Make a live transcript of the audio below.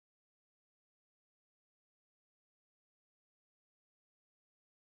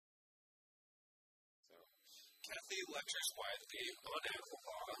he lectures widely on animal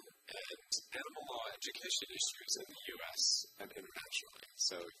law and animal law education issues in the U.S. and internationally.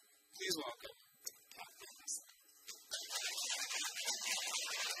 So please welcome Kathy.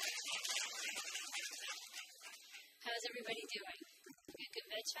 How's everybody doing? Good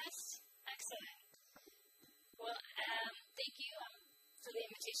Veg Fest? Excellent. Well, thank you for the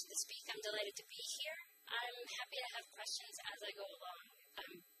invitation to speak. I'm delighted to be here. I'm happy to have questions as I go along.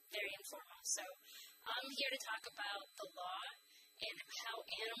 I'm very informal. So I'm here to talk about the law and how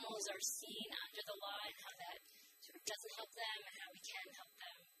animals are seen under the law and how that sort of doesn't help them and how we can help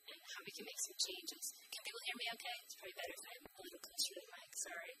them and how we can make some changes. Can people hear me okay? It's probably better if I'm a little closer to the mic.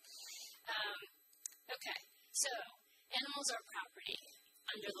 Sorry. Okay. So animals are property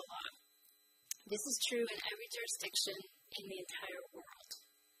under the law. This is true in every jurisdiction in the entire world.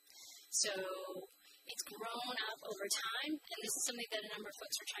 So it's grown up over time, and this is something that a number of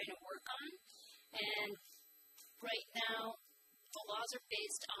folks are trying to work on. And right now, the laws are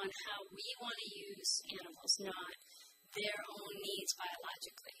based on how we want to use animals, not their own needs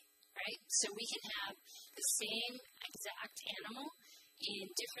biologically, right? So we can have the same exact animal in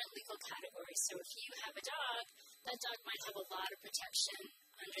different legal categories. So if you have a dog, that dog might have a lot of protection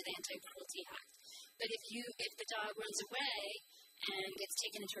under the Anti-Cruelty Act. But if the dog runs away and gets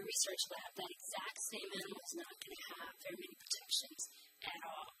taken into a research lab, that exact same animal is not going to have very many protections at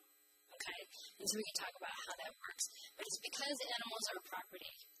all. Okay? And so we can talk about how that works. But it's because animals are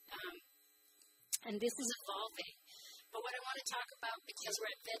property. And this is evolving. But what I want to talk about, because we're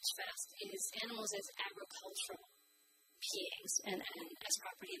at Veg Fest, is animals as agricultural beings and as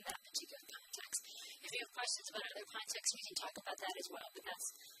property in that particular context. If you have questions about other contexts, we can talk about that as well, but that's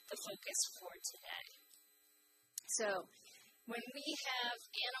the focus for today. So when we have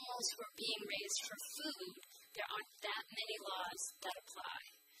animals who are being raised for food, there aren't that many laws that apply.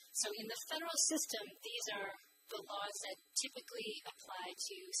 So in the federal system, these are the laws that typically apply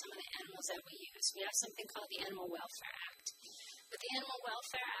to some of the animals that we use. We have something called the Animal Welfare Act. But the Animal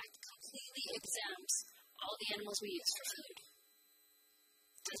Welfare Act completely exempts all the animals we use for food.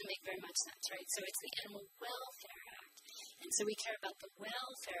 Doesn't make very much sense, right? So it's the Animal Welfare Act. And so we care about the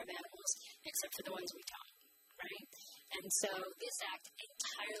welfare of animals, except for the ones we don't, right? And so this act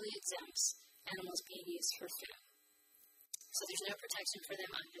entirely exempts animals being used for food. So there's no protection for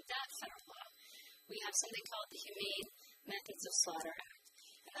them under that federal law. We have something called the Humane Methods of Slaughter Act.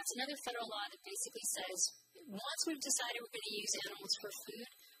 And that's another federal law that basically says, once we've decided we're going to use animals for food,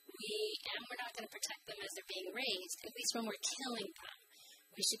 we're not going to protect them as they're being raised, at least when we're killing them.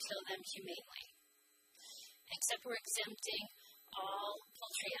 We should kill them humanely. Except we're exempting all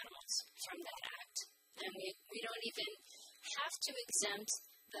poultry animals from that act. And we don't even have to exempt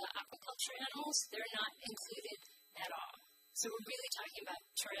the aquaculture animals. They're not included at all. So we're really talking about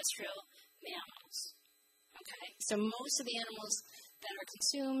terrestrial mammals. Okay? So most of the animals that are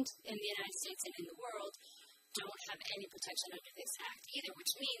consumed in the United States and in the world don't have any protection under this act either,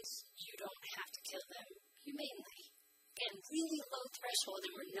 which means you don't have to kill them humanely. Again, really low threshold,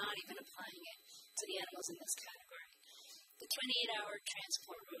 and we're not even applying it to the animals in this category. The 28-hour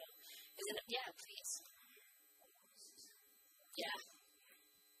transport rule is please. Yeah.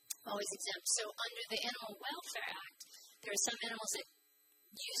 Always exempt. So under the Animal Welfare Act, there are some animals that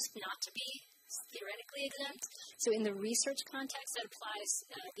used not to be theoretically exempt. So in the research context, that applies,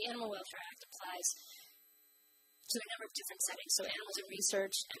 the Animal Welfare Act applies to a number of different settings. So animals in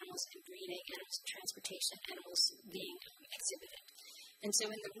research, animals in breeding, animals in transportation, animals being exhibited. And so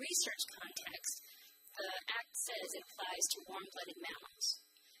in the research context, the Act says it applies to warm-blooded mammals,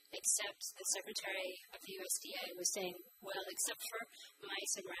 except the Secretary of the USDA was saying, well, except for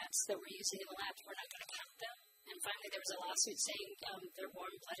mice and rats that we're using in the lab, we're not going to count them. And finally, there was a lawsuit saying they're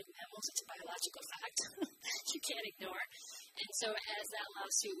warm-blooded mammals. It's a biological fact you can't ignore. And so as that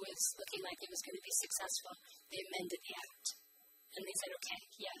lawsuit was looking like it was going to be successful, they amended the act. And they said, okay,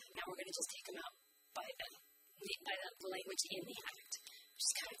 now we're going to just take them out by the language in the act, which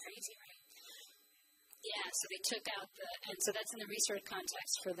is kind of crazy, right? Yeah, so they took out and so that's in the research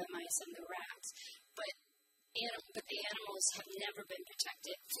context for the mice and the rats. But the animals have never been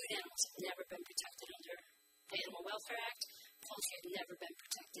protected. Food animals have never been protected under the Animal Welfare Act. Poultry have never been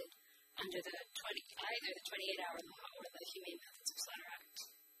protected under either the 28-hour law or the Humane Methods of Slaughter Act.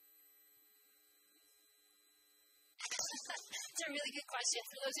 It's a really good question.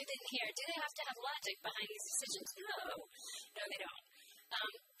 For those who didn't hear, do they have to have logic behind these decisions? No, they don't.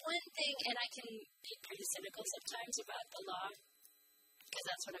 One thing, and I can be pretty cynical sometimes about the law, because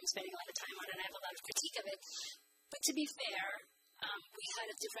that's what I'm spending a lot of time on, and I have a lot of critique of it. But to be fair, we had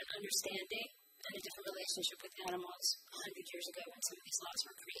a different understanding and a different relationship with animals 100 years ago when some of these laws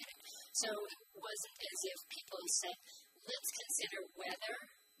were created. So it wasn't as if people said, let's consider whether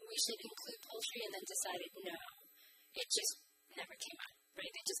we should include poultry and then decided no. It just never came up,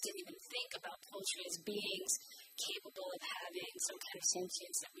 right? They just didn't even think about poultry as beings capable of having some kind of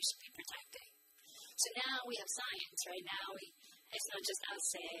sentience that we should be protecting. So now we have science, right? Now it's not just us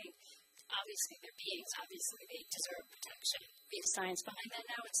saying, obviously they're beings, obviously they deserve protection. We have science behind that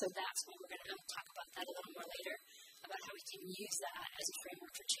now, and so that's what we're going to talk about that a little more later, about how we can use that as a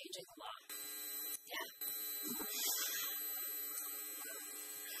framework for changing the law. Yeah.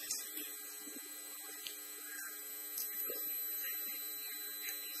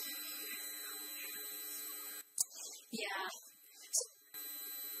 Yeah.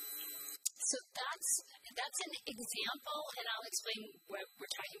 So that's an example, and I'll explain what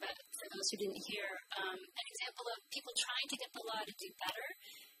we're talking about for those who didn't hear. An example of people trying to get the law to do better,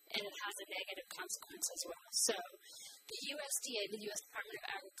 and it has a negative consequence as well. So the USDA, the U.S. Department of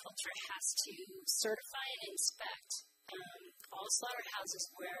Agriculture, has to certify and inspect all slaughterhouses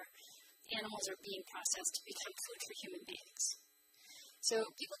where animals are being processed to become food for human beings. So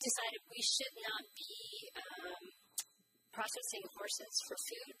people decided we should not be processing horses for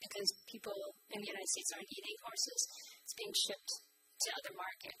food because people in the United States aren't eating horses. It's being shipped to other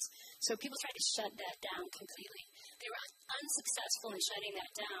markets. So people tried to shut that down completely. They were unsuccessful in shutting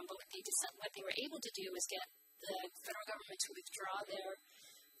that down, but what they were able to do was get the federal government to withdraw the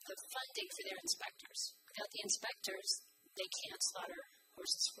funding for their inspectors. Without the inspectors, they can't slaughter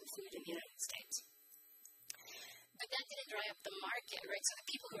horses for food in the United States. But that didn't dry up the market, right? So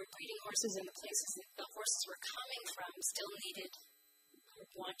the people who were breeding horses in the places that the horses were coming from still needed or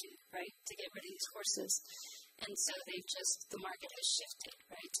wanted, right, to get rid of these horses. And so the market has shifted,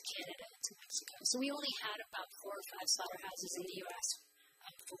 right, to Canada, to Mexico. So we only had about 4 or 5 slaughterhouses in the U.S.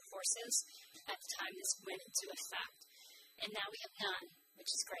 For horses at the time this went into effect. And now we have none,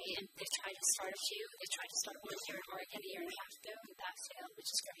 which is great. And they tried to start a few. They tried to start one here in Oregon a year and a half ago, and that failed, which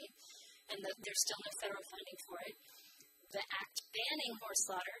is great. And there's still no federal funding for it. The act banning horse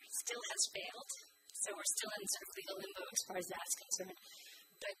slaughter still has failed, so we're still in sort of legal limbo as far as that's concerned.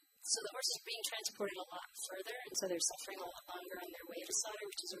 But so the horses are being transported a lot further, and so they're suffering a lot longer on their way to slaughter,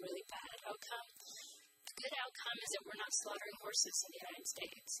 which is a really bad outcome. The good outcome is that we're not slaughtering horses in the United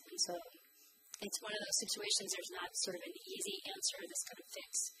States, and so it's one of those situations. There's not sort of an easy answer that's going to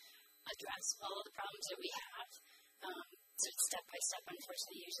address all the problems that we have. So it's step by step,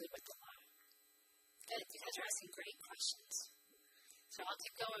 unfortunately, usually with the law. Good, you guys are asking great questions. So I'll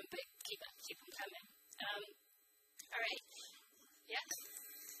keep going, but keep them coming. All right. Yeah.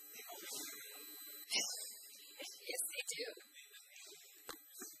 Yes, they do.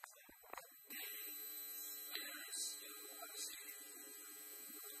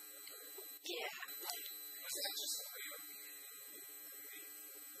 Yeah.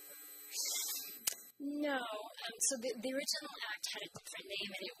 No. So the original act had a different name,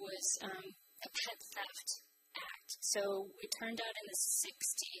 and it was a pet theft act. So it turned out in the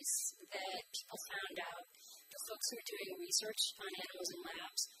 60s that people found out the folks who were doing research on animals in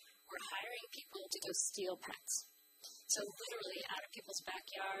labs were hiring people to go steal pets. So literally out of people's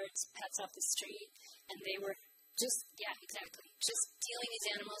backyards, pets off the street, and they were just stealing these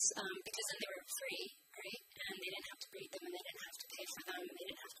animals because then they were free, right? And they didn't have to breed them, and they didn't have to pay for them, and they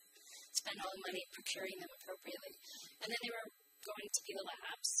didn't have to spend all the money procuring them appropriately. And then they were going to the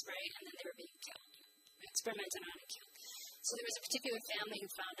labs, right? And then they were being killed, experimented on and killed. So there was a particular family who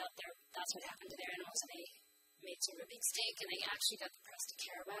found out that's what happened to their animals, and they made sort of a big stink, and they actually got the press to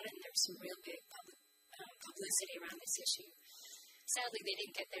care about it, and there was some real big publicity around this issue. Sadly, they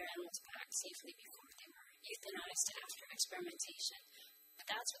didn't get their animals back safely before they were euthanized after experimentation. But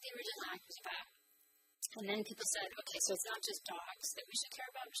that's what the original act was about. And then people said, okay, so it's not just dogs that we should care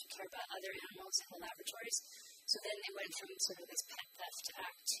about, we should care about other animals in the laboratories. So then they went from sort of this Pet Theft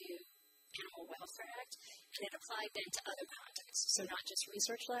Act to Animal Welfare Act, and it applied then to other contexts. So not just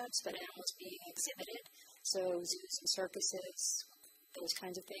research labs, but animals being exhibited, so zoos and circuses, those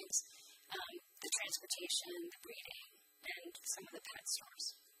kinds of things, the transportation, the breeding, and some of the pet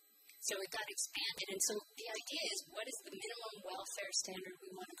stores. So it got expanded, and so the idea is, what is the minimum welfare standard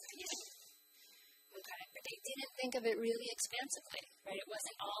we want to create? Okay, but they didn't think of it really expansively, right? It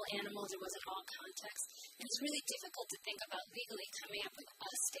wasn't all animals, it wasn't all context. And it's really difficult to think about legally coming up with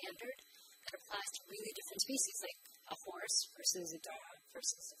a standard that applies to really different species, like a horse versus a dog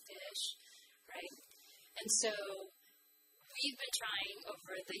versus a fish, right? And so we've been trying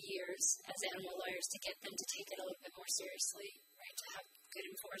over the years as animal lawyers to get them to take it a little bit more seriously, right? To have good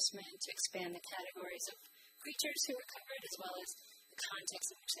enforcement, to expand the categories of creatures who are covered, as well as the context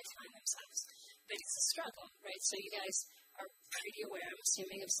in which they find themselves. But it's a struggle, right? So you guys are pretty aware, I'm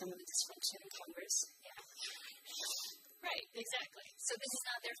assuming, of some of the dysfunction in Congress. Yeah. Right, exactly. So this is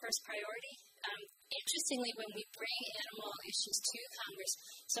not their first priority. Interestingly, when we bring animal issues to Congress,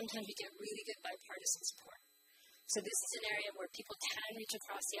 sometimes we get really good bipartisan support. So this is an area where people can reach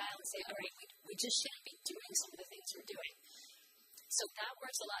across the aisle and say, all right, we just shouldn't be doing some of the things we're doing. So that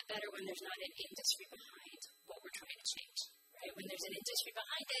works a lot better when there's not an industry behind what we're trying to change, right? When there's an industry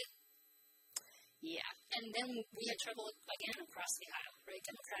behind it, yeah. And then we had trouble, again, across the aisle, right?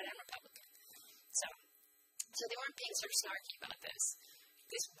 Democrat and Republican. So they weren't being sort of snarky about this.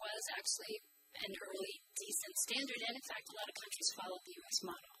 This was actually an early, decent standard, and in fact, a lot of countries followed the U.S.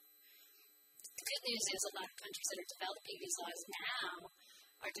 model. The good news is a lot of countries that are developing these laws now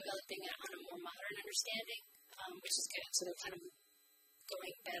are developing it on a more modern understanding, which is good. So they're kind of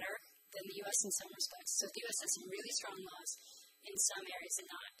going better than the U.S. in some respects. So the U.S. has some really strong laws in some areas and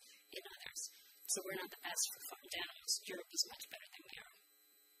not in others. So we're not the best for farmed animals. Europe is much better than we are.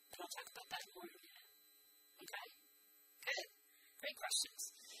 And I'll talk about that more in a minute. Okay? Good. Great questions.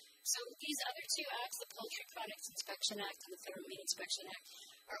 So these other two acts, the Poultry Products Inspection Act and the Federal Meat Inspection Act,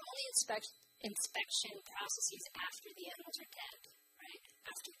 are only inspection processes after the animals are dead, right?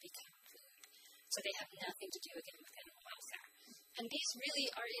 After they become food. So they have nothing to do again with animal welfare. And these really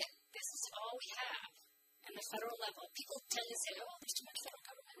are it. This is all we have. And the federal level, people tend to say, oh, there's too much federal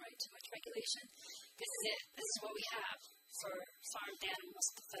government, right? Too much regulation. This is it. This is what we have for farmed animals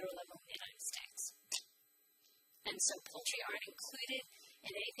at the federal level in the United States. And so poultry aren't included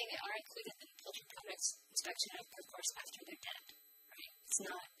in anything. They are included in the Poultry Products Inspection Act, of course, after they're dead, right? It's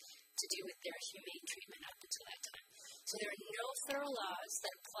not to do with their humane treatment up until that time. So there are no federal laws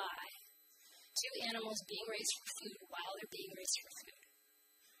that apply to animals being raised for food while they're being raised for food.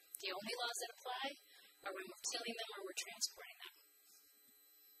 The only laws that apply are when we're killing them or we're transporting them.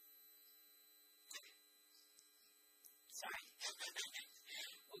 Sorry.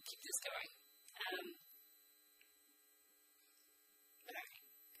 We'll keep this going. Alright,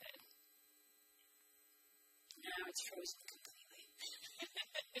 good. Now it's frozen completely.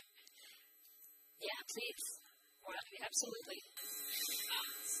 Yeah, please. Well, absolutely.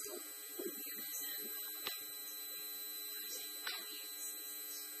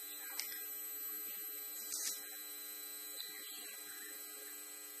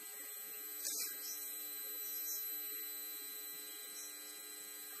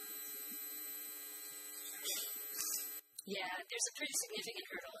 Yeah, there's a pretty significant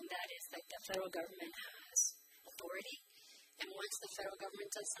hurdle, and that is that the federal government has authority, and once the federal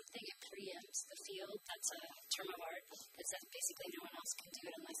government does something, it preempts the field. That's a term of art that says basically no one else can do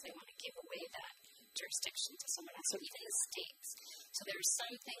it unless they want to give away that jurisdiction to someone else. So even the states. So there are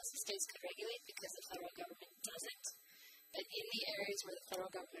some things the states could regulate because the federal government doesn't, but in the areas where the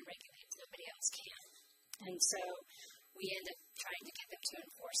federal government regulates, nobody else can. And so we end up trying to get them to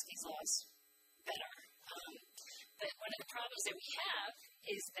enforce these laws better. But one of the problems that we have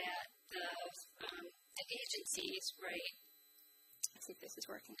is that the agencies, right? Let's see if this is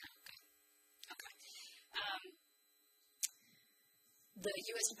working now. Okay. The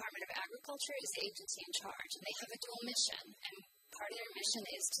U.S. Department of Agriculture is the agency in charge, and they have a dual mission. And part of their mission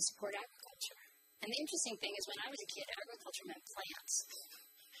is to support agriculture. And the interesting thing is when I was a kid, agriculture meant plants,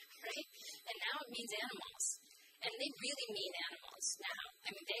 right? And now it means animals. And they really mean animals now.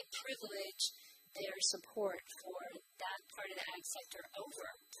 I mean, they privilege their support for that part of the ag sector over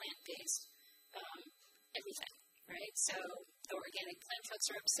plant-based everything, right? So the organic plant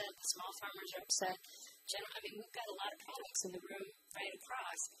folks are upset, the small farmers are upset. We've got a lot of products in the room right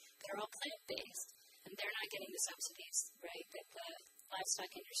across that are all plant-based, and they're not getting the subsidies, right, that the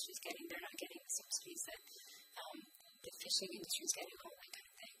livestock industry is getting. They're not getting the subsidies that the fishing industry is getting, all that kind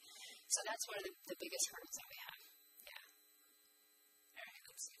of thing. So that's one of the biggest hurdles that we have.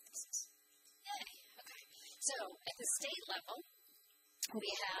 So, at the state level, we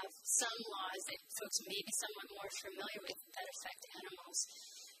have some laws that folks may be somewhat more familiar with that affect animals.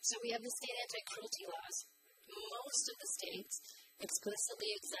 So, we have the state anti-cruelty laws. Most of the states explicitly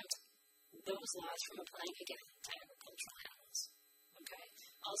exempt those laws from applying again to agricultural animals. Okay?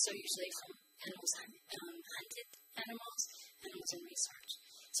 Also, usually from animals, hunted animals, animals in research.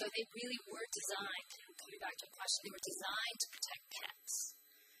 So, they really were designed, coming back to a question, they were designed to protect pets,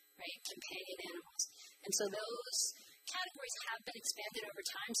 right? Companion animals. And so those categories have been expanded over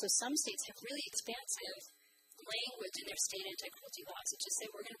time. So some states have really expansive language in their state anti-cruelty laws that just say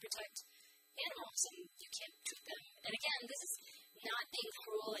we're going to protect animals and you can't treat them. And again, this is not being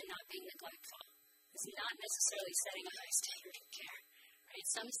cruel and not being neglectful. This is not necessarily setting a high standard of care. Right?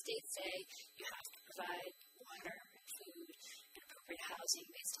 Some states say you have to provide water and food and appropriate separate housing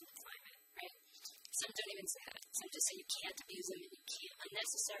based on the climate, right? Some don't even say that. Some just say you can't abuse them and you can't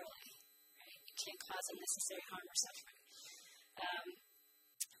unnecessarily, right? You can't cause unnecessary harm or suffering.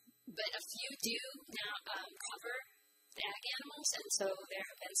 But a few do now cover the ag animals, and so there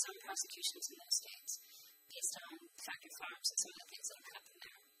have been some prosecutions in those states based on factory farms and some of the things that have happened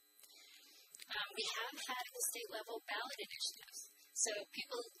there. We have had at the state level ballot initiatives. So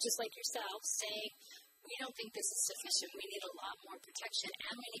people just like yourself saying, we don't think this is sufficient, we need a lot more protection,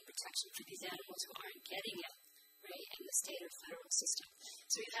 and we need protection for these animals who aren't getting it, right, in the state or federal system.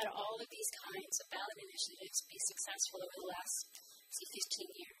 So we've had all of these kinds of ballot initiatives be successful over the last 15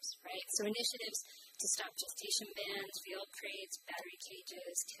 years, right? So initiatives to stop gestation bans, field crates, battery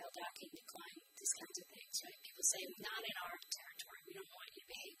cages, tail docking, decline, these kinds of things, right? People say, not in our territory, we don't want you to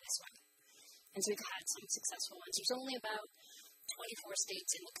behave this way. And so we've had some successful ones. There's only about 24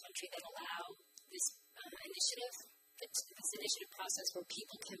 states in the country that allow this this initiative process where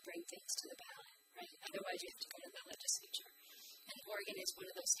people can bring things to the ballot, right? Otherwise, you have to go to the legislature. And Oregon is one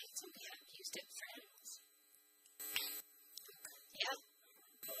of those states, and we have used it for animals. Yeah.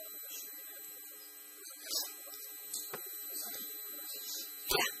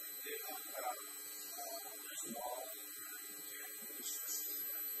 Yeah.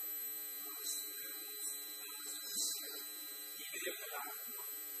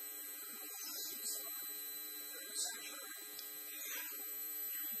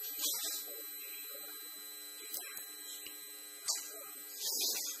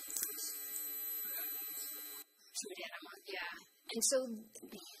 Food animal, yeah. And so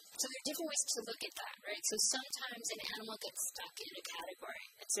there are different ways to look at that, right? So sometimes an animal gets stuck in a category.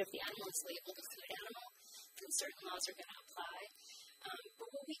 And so if the animal is labeled a food animal, then certain laws are going to apply. But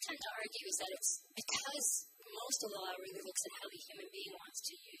what we tend to argue is that it's because most of the law really looks at how the human being wants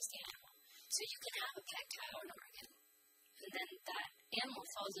to use the animal. So you can have a pet cow in Oregon, and then that animal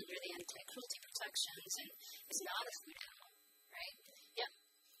falls under the anti-cruelty protections and is not a food animal, right? Yeah.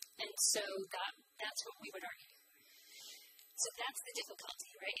 And so that's what we would argue. So that's the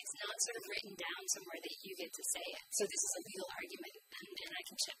difficulty, right? It's not sort of written down somewhere that you get to say it. So this is a legal argument, and I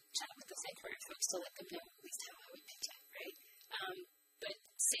can chat with the sanctuary folks to let them know at least how I would pitch it, right? But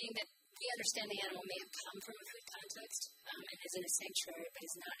saying that we understand the animal may have come from a food context and is in a sanctuary, but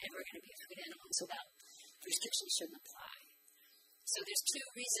is not ever going to be a food animal, so that restriction shouldn't apply. So there's two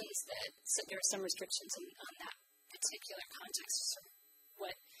reasons that there are some restrictions on that particular context, sort of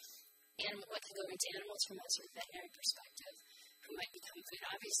what can go into animals from a sort of veterinary perspective, who might become food.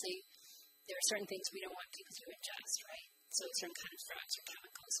 Obviously, there are certain things we don't want people to ingest, right? So certain kinds of drugs or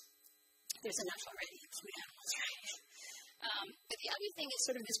chemicals. There's enough already in food animals, right? But the other thing is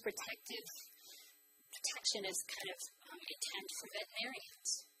sort of this protection is kind of intent for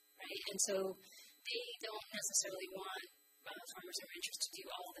veterinarians, right? And so they don't necessarily want farmers or ranchers to do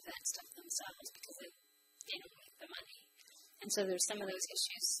all the vet stuff themselves because they don't make the money. And so there's some of those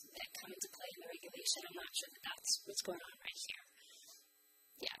issues that come into play in the regulation. I'm not sure that that's what's going on right here.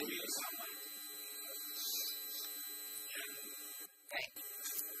 Yeah. Right.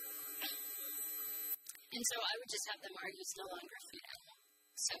 And so I would just have them argue it's no longer a food animal.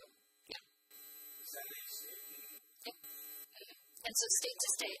 So, yeah. Yep. And so state to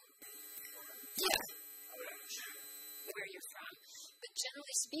state. Yeah. Where you're from. But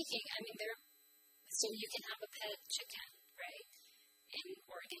generally speaking, I mean, so you can have a pet chicken, right, in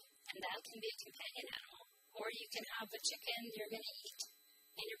Oregon, and that can be a companion animal. Or you can have a chicken you're going to eat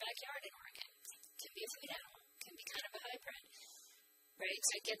in your backyard in Oregon. It can be a food animal. It can be kind of a hybrid, right?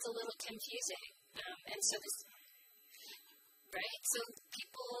 So it gets a little confusing. And so this, right? So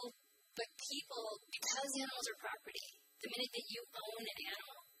people, because animals are property, the minute that you own an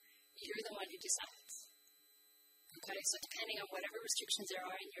animal, you're the one who decides. Okay, so depending on whatever restrictions there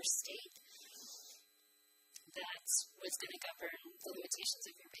are in your state, that's what's going to govern the limitations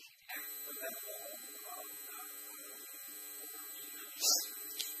of your behavior.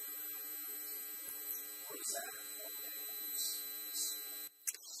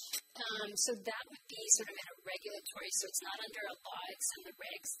 So that would be sort of in a regulatory, so it's not under a law, it's under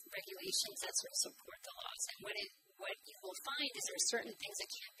regulations that sort of support the laws. And what you will find is there are certain things that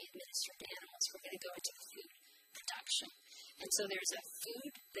can't be administered to animals. We're going to go into food production. And so there's a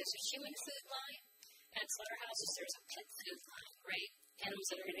human food line. At slaughterhouses, there's a pet food line, right? Animals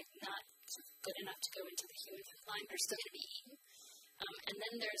that are going to not good enough to go into the human food line are still going to be eaten. And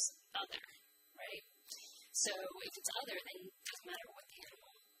then there's other, right? So if it's other, then it doesn't matter what the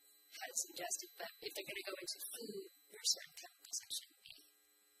animal has ingested. But if they're going to go into food, there are certain chemicals that shouldn't be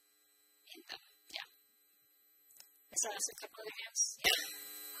in them. Yeah. I saw a couple other hands. Yeah.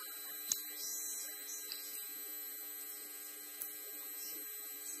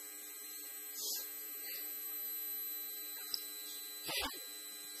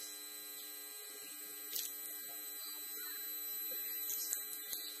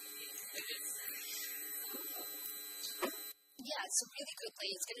 So really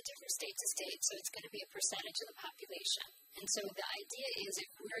quickly, it's going to differ state to state, so it's going to be a percentage of the population. And so the idea is if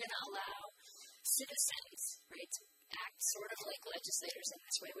we're going to allow citizens, right, to act sort of like legislators in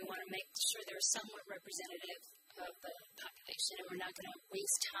this way, we want to make sure they're somewhat representative of the population, and we're not going to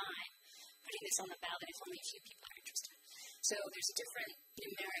waste time putting this on the ballot if only a few people are interested. So there's a different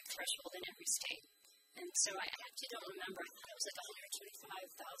numeric threshold in every state. And so I actually don't remember, I thought it was like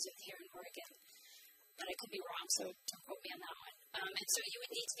 125,000 here in Oregon, but I could be wrong, so don't quote me on that one. And so you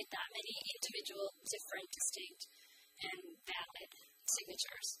would need to get that many individual, different, distinct, and valid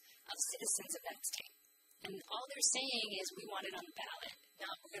signatures of citizens of that state. And all they're saying is we want it on the ballot,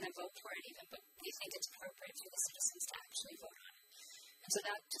 not we're going to vote for it even, but we think it's appropriate for the citizens to actually vote on it. And so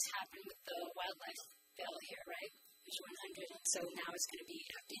that just happened with the wildlife bill here, right? Issue 100, and so now it's going to be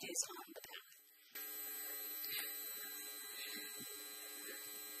FDA's on the ballot.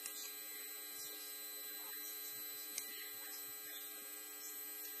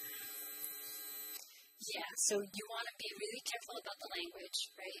 Yeah, so you want to be really careful about the language,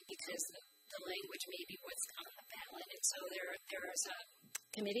 right? Because the language may be what's on the ballot. And so there's a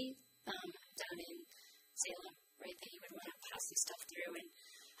committee down in Salem, right, that you would want to pass this stuff through. And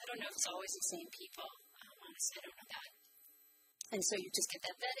I don't know if it's always the same people. Honestly, I don't know that. And so you just get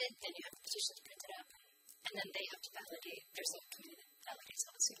that vetted, then you have the petitions printed up, and then they have to validate. There's a committee that validates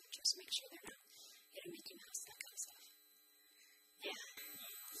all the signatures to make sure they're not, Mickey Mouse, that kind of stuff. Yeah.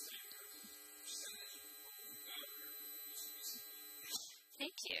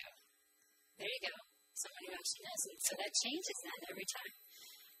 Thank you. There you go. Someone who actually knows it. So that changes then every time.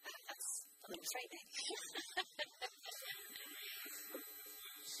 That's a little frightening.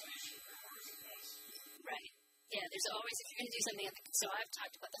 Right. Yeah, there's always, if you're going to do something so I've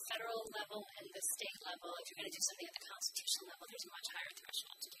talked about the federal level and the state level. If you're going to do something at the constitutional level, there's a much higher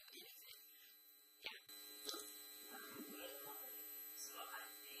threshold to do anything. Yeah.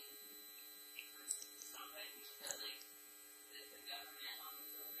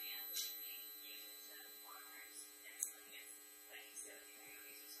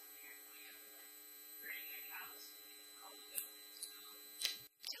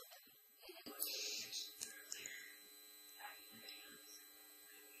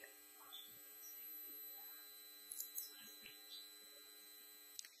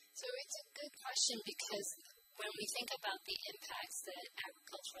 So it's a good question because when we think about the impacts that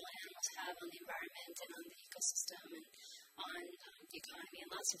agricultural animals have on the environment and on the ecosystem and on the economy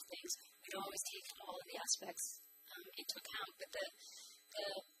and lots of things, we don't always take all of the aspects into account. But the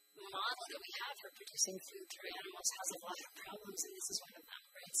model that we have for producing food through animals has a lot of problems, and this is one of them,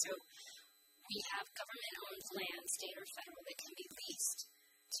 right? So we have government-owned land, state or federal, that can be leased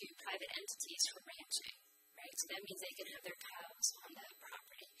to private entities for ranching. Right? So that means they can have their cows on that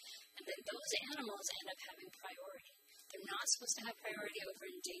property. And then those animals end up having priority. They're not supposed to have priority over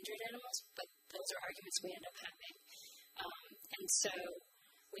endangered animals, but those are arguments we end up having. And so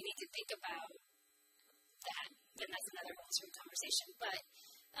we need to think about that, and that's another whole sort of conversation. But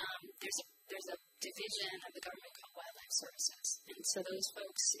there's a division of the government called Wildlife Services. And so those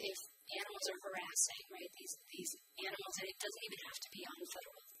folks, if animals are harassing, right, these animals, and it doesn't even have to be on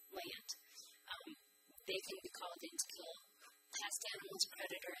federal land, they can be called in to kill pest animals,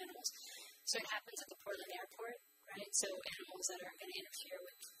 predator animals. So it happens at the Portland airport, right? So animals that are going to interfere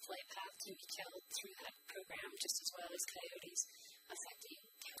with flight path can be killed through that program, just as well as coyotes affecting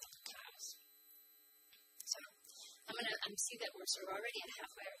cattle and cows. So I see that we're sort of already at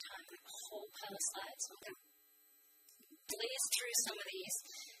halfway our time, like a whole pile of slides. So I'm going to blaze through some of these,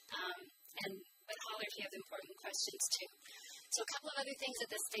 but holler if you have important questions too. So a couple of other things at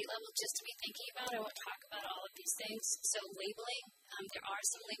the state level just to be thinking about. I won't talk about all of these things. So labeling, there are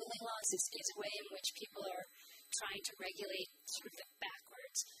some labeling laws. This is a way in which people are trying to regulate sort of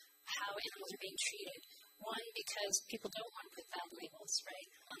backwards how animals are being treated. One, because people don't want to put bad labels, right,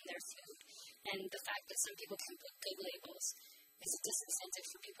 on their food. And the fact that some people can put good labels is a disincentive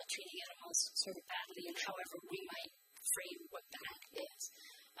for people treating animals sort of badly and however we might frame what bad is.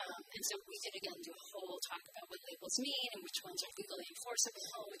 And so we could, again, do a whole talk about what labels mean and which ones are legally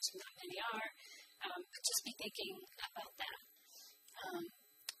enforceable, which not many are. But just be thinking about that.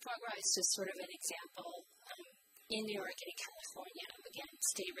 Frog Rise is just sort of an example in New York and in California of, again,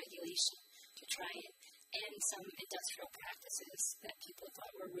 state regulation to try and end some industrial practices that people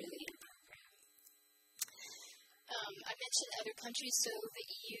thought were really inappropriate. I mentioned other countries, so the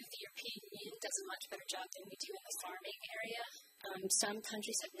EU, the European Union, does a much better job than we do in the farming area. Some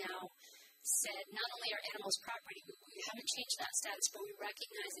countries have now said not only are animals property, we haven't changed that status, but we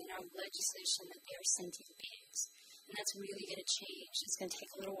recognize in our legislation that they are sentient beings. And that's really going to change. It's going to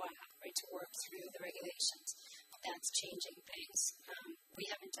take a little while, right, to work through the regulations. But that's changing things. We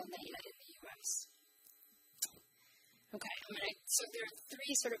haven't done that yet in the U.S. Okay, so there are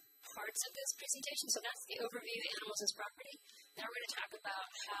three sort of parts of this presentation. So that's the overview, animals as property. Now we're going to talk about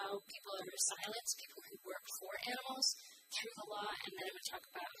how people are silenced, people who work for animals through the law, and then I'm going to talk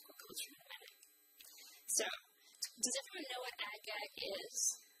about aquaculture in a minute. So, does everyone know what ag-gag is?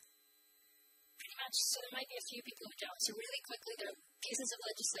 Pretty much. So there might be a few people who don't. So really quickly, there are pieces of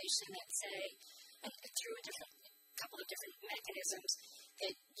legislation that say, and through a couple of different mechanisms,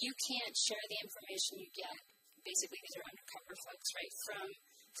 that you can't share the information you get. Basically, these are undercover folks, right, from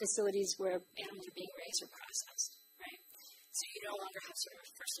facilities where animals are being raised or processed, right? So you no longer have sort of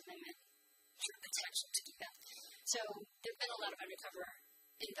First Amendment protection to do that. So there have been a lot of undercover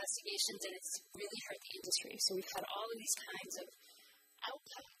investigations, and it's really hurt the industry. So we've had all of these kinds of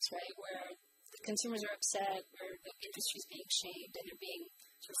outcomes, right, where the consumers are upset, where the industry is being shamed, and they're being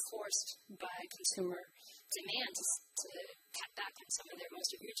sort of forced by consumer demand to cut back on some of their most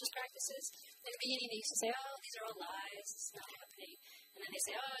egregious practices. In the beginning, they used to say, oh, these are all lies, it's not happening. And then they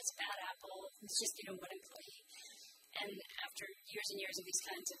say, oh, it's a bad apple, it's just, one employee. And after years and years of these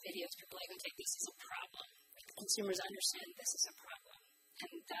kinds of videos, people are like, okay, this is a problem. Like, consumers understand this is a problem.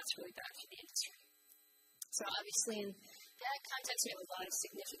 And that's really bad for the industry. So obviously, in that context, we have a lot of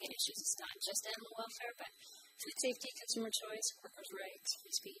significant issues. It's not just animal welfare, but food safety, consumer choice, workers' rights,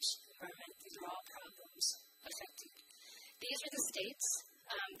 free speech, environment. These are all problems affected. These are the states.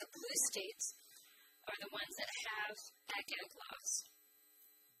 The blue states are the ones that have ag-gag laws.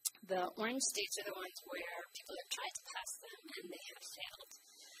 The orange states are the ones where people have tried to pass them and they have failed.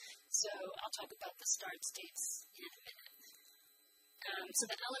 So I'll talk about the start states in a minute. So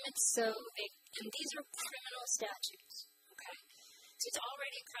the elements, and these are criminal statutes, okay? So it's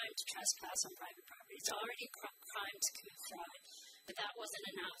already a crime to trespass on private property. It's already a crime to commit fraud, but that wasn't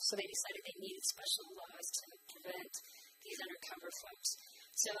enough. So they decided they needed special laws to prevent these undercover folks.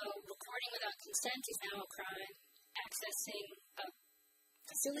 So recording without consent is now a crime. Accessing a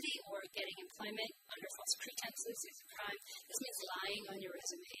facility or getting employment under false pretenses is a crime. This means lying on your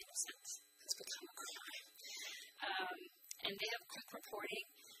resume, in a sense, has become a crime. And they have quick reporting.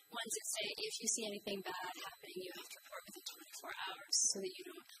 Ones that say if you see anything bad happening, you have to report within 24 hours so that you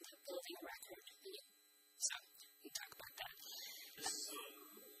don't end up building a record. So we can talk about that.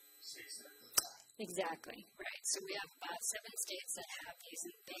 Exactly, right. So we have about 7 states that have these,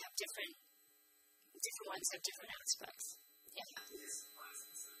 and they have different ones have different aspects. Yeah.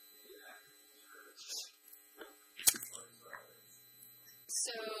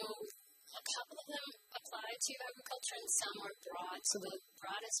 So a couple of them apply to agriculture and some are broad. So the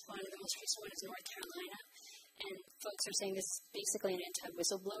broadest one, the most recent one, is North Carolina. And folks are saying this is basically an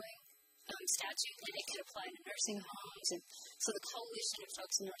anti-whistleblowing statute, and it could apply to nursing homes. And so the coalition of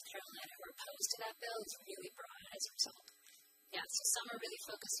folks in North Carolina who are opposed to that bill is really broad as a result. Yeah, so some are really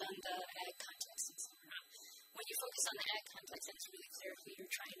focused on the ag context and some are not. When you focus on the ag context, it's really clear who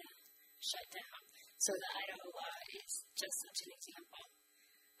you're trying to shut down. So the Idaho law is just such an example.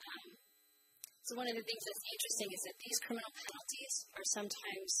 So one of the things that's interesting is that these criminal penalties are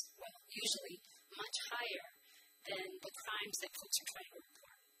sometimes, usually much higher than the crimes that folks are trying to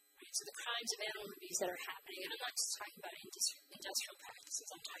report. Right? So the crimes of animal abuse that are happening, and I'm not just talking about industrial practices,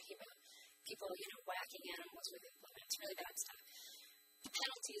 I'm talking about people, whacking animals with implements, really bad stuff. The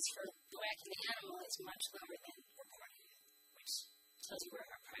penalties for whacking the animal is much lower than reporting it, which tells you where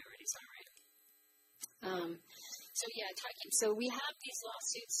our priorities are, right? So we have these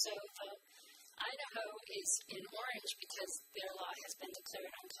lawsuits. So Idaho is in orange because their law has been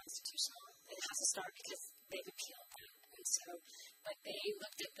declared unconstitutional. It has to start because they've appealed that. And so, but they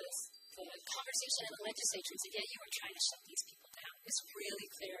looked at the conversation in the legislature and said, yeah, you were trying to shut these people down. It's really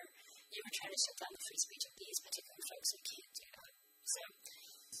clear you were trying to shut down the free speech of these particular folks. We can't do that. So,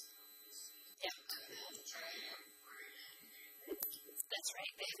 yeah. That's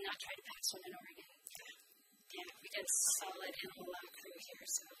right. They have not tried to pass one in Oregon. Yeah, we got a solid animal law crew here,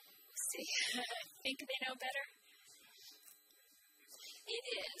 so we'll see. Think they know better? It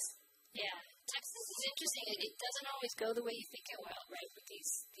is. Yeah. Texas is interesting. It doesn't always go the way you think it will, right, with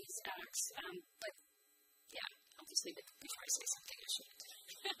these acts. But, yeah, I'll just leave it before I say something I shouldn't.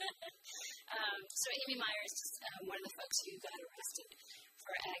 So Amy Meyer is just one of the folks who got arrested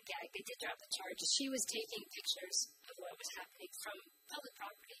for ag-gag. They did drop the charges. She was taking pictures of what was happening from public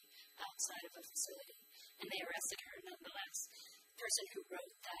property outside of a facility, and they arrested her nonetheless. The person who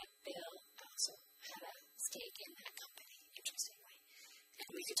wrote that bill also had a stake in that company, interestingly. And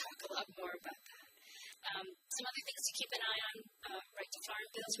we could talk a lot more about that. Some other things to keep an eye on, right to farm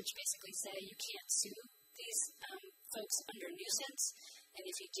bills, which basically say you can't sue these folks under nuisance. And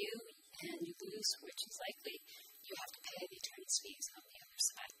if you do, and you lose, which is likely, you have to pay the attorney's fees on the other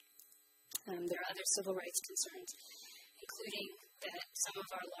side. There are other civil rights concerns, including that some of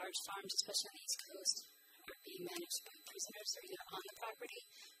our large farms, especially on the East Coast, are being managed by prisoners who are either on the property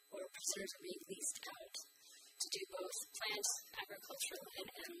or prisoners are being leased out to do both plant, agricultural, and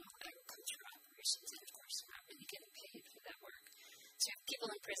animal agriculture operations. And of course, we're not really getting paid for that work. So you have people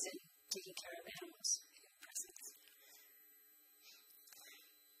in prison taking care of animals in prisons.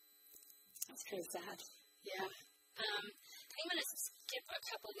 That's kind of sad. Yeah. I'm going to skip a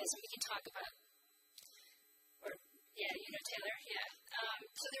couple of this and we can talk about, Taylor, yeah.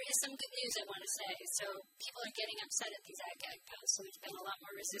 So there is some good news I want to say. So people are getting upset at these ag bills, so there's been a lot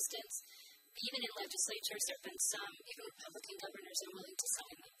more resistance. Even in legislatures, there have been some, even Republican governors are willing to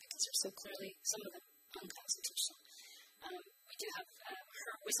sign them because they're so clearly, some of them, unconstitutional. We do have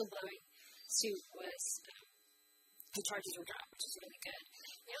her whistleblowing suit was, the charges were dropped, which is really good.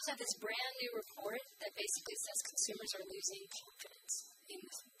 We also have this brand new report that basically says consumers are losing confidence in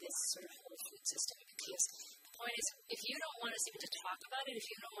this sort of whole food system because the point is, if you don't want us even to talk about it, if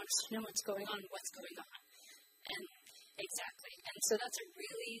you don't want us to know what's going on, what's going on? And exactly. And so that's a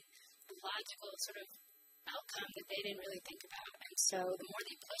really logical sort of outcome that they didn't really think about. And so the more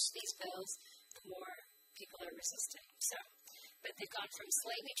they push these bills, the more people are resisting. But they've gone from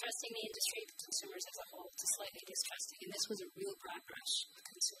slightly trusting the industry, the consumers as a whole, to slightly distrusting. And this was a real broad brush with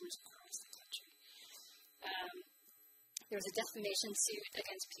consumers across the country. There was a defamation suit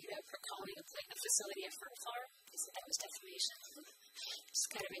against PETA for calling a facility a fur farm. They said that was defamation, which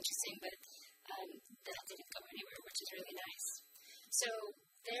is kind of interesting, but that didn't go anywhere, which is really nice. So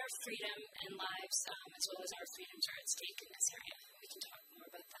their freedom and lives, as well as our freedoms, are at stake in this area. We can talk more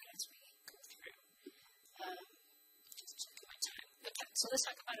about that as we go through. Just checking my time. Okay, so let's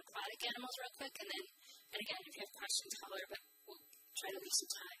talk about aquatic animals real quick, and again, if you have questions, holler, but we'll try to leave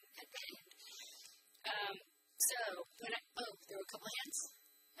some time at the end. There were a couple of hands?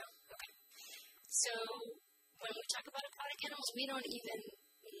 No? Okay. So when we talk about aquatic animals, we don't even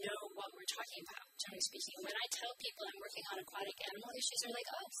know what we're talking about, generally speaking. When I tell people I'm working on aquatic animal issues, they're like,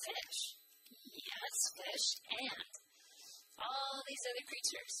 oh, fish. Yes, fish, and all these other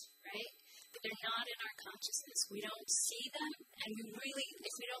creatures, right? But they're not in our consciousness. We don't see them, and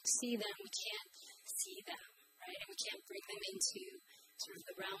if we don't see them, we can't see them, right? And we can't bring them into sort of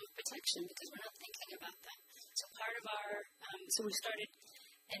the realm of protection because we're not thinking about them. So part of our, we started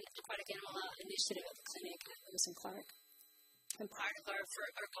an aquatic animal law initiative at the clinic at Lewis and Clark. And part of our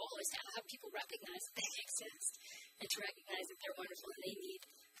goal is to have people recognize that they exist and to recognize that they're wonderful and they need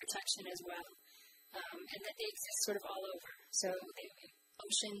protection as well. And that they exist sort of all over. So they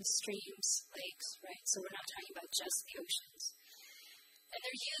oceans, streams, lakes, right? So we're not talking about just the oceans. And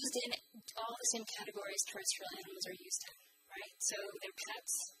they're used in all the same categories terrestrial animals are used in, right? So they're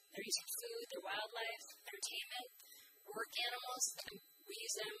pets, they're used for food, they're wildlife, entertainment, work animals, and we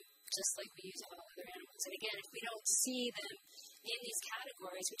use them just like we use all other animals. And again, if we don't see them in these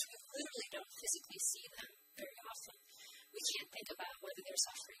categories, which we literally don't physically see them very often, we can't think about whether they're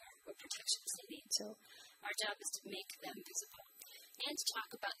suffering or what protections they need. So our job is to make them visible and to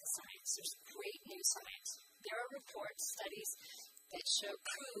talk about the science. There's great new science. There are reports, studies that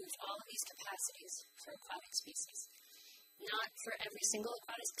prove all of these capacities for aquatic species. Not for every single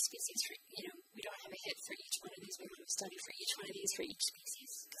aquatic species. We don't have a hit for each one of these. We don't have a study for each one of these for each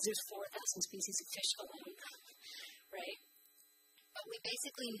species because there's 4,000 species of fish alone, right? But we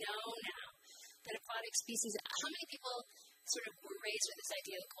basically know now that aquatic species, how many people sort of were raised with this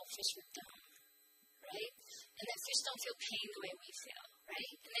idea that goldfish are dumb, right? And that fish don't feel pain the way we feel,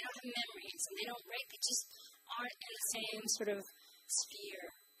 right? And they don't have memories, and they just aren't in the same sort of sphere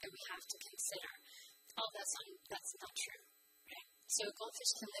that we have to consider. All that's not true, right? So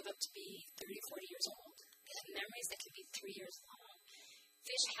goldfish can live up to be 30, 40 years old. They have memories that can be 3 years long.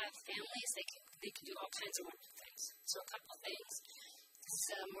 Fish have families. They can do all kinds of wonderful things. So a couple of things. This is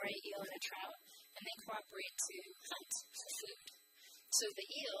a moray eel and a trout, and they cooperate to hunt for food. So the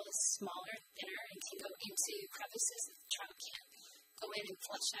eel is smaller, thinner, and can go into crevices that the trout can't. Go in and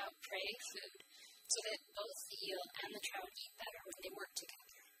flush out prey food so that both the eel and the trout eat better when they work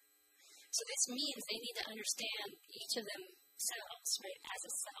together. So this means they need to understand each of themselves, right, as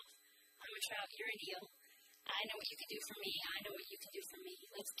a self. I'm a trout, you're an eel. I know what you can do for me. I know what you can do for me.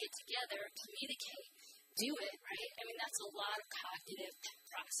 Let's get together, communicate, do it, right? I mean, that's a lot of cognitive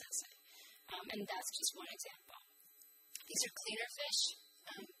processing. And that's just one example. These are cleaner fish,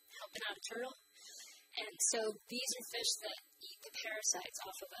 helping out a turtle. And so these are fish that eat the parasites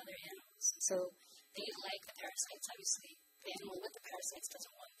off of other animals. So they like the parasites, obviously. The animal with the parasites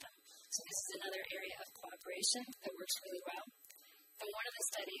doesn't want them. So this is another area of cooperation that works really well. And one of the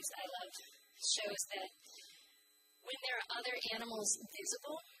studies I love shows that when there are other animals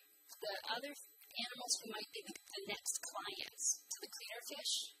visible, the other animals who might be the next clients to the cleaner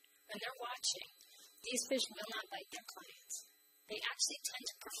fish, when they're watching, these fish will not bite their clients. They actually tend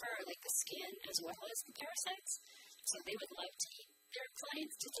to prefer like the skin as well as the parasites, so they would love to eat their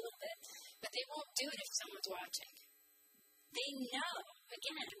clients just a little bit, but they won't do it if someone's watching. They know,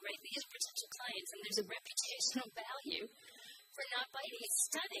 again, right, these are potential clients, and there's a reputational value for not biting. It's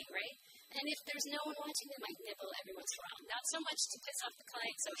stunning, right? And if there's no one watching, they might nibble every once in a while. Not so much to piss off the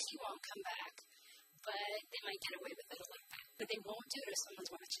client so he won't come back, but they might get away with it like that. But they won't do it if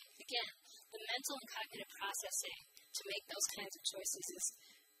someone's watching. Again, the mental and cognitive processing to make those kinds of choices is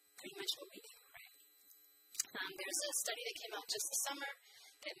pretty much what we do, right? There's a study that came out just this summer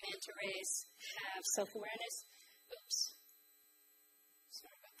that manta rays have self-awareness. Oops.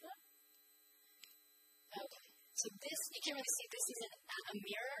 Sorry about that. Okay. So this, you can really see this is a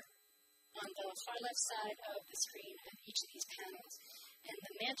mirror on the far left side of the screen of each of these panels. And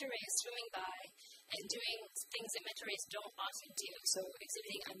the manta ray is swimming by and doing things that manta rays don't often do. So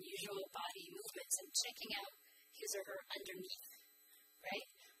exhibiting unusual body movements and checking out his or her underneath, right?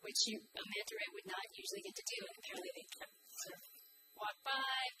 Which a manta ray would not usually get to do. And apparently they can sort of walk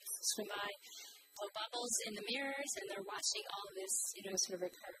by, swim by, blow bubbles in the mirrors, and they're watching all of this, sort of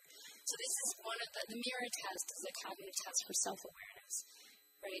occur. So this is one of the mirror test is a cognitive test for self-awareness,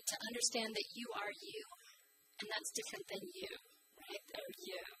 right? To understand that you are you, and that's different than you, right? Or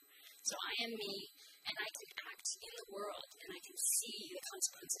you. So I am me, and I can act in the world, and I can see the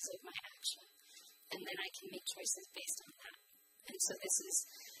consequences of my action, and then I can make choices based on that. And so this is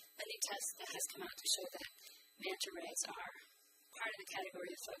a new test that has come out to show that manta rays are part of the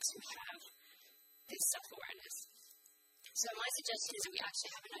category of folks who have this self-awareness. So my suggestion is that we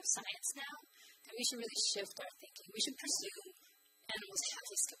actually have enough science now that we should really shift our thinking. We should presume animals have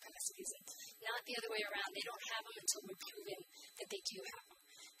these capacities, and not the other way around. They don't have them until we're proven that they do have them.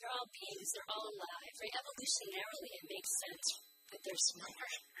 They're all beings. They're all alive. Right? Evolutionarily, it makes sense that they're smart.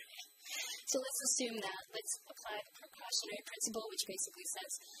 Right? So let's assume that. Let's apply the precautionary principle, which basically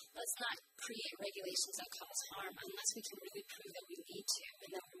says let's not create regulations that cause harm unless we can really prove that we need to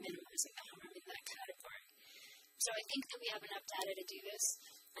and that we're minimizing the harm in that category. So I think that we have enough data to do this.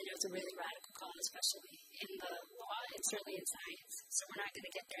 I know it's a really radical call, especially in the law and certainly in science. So we're not going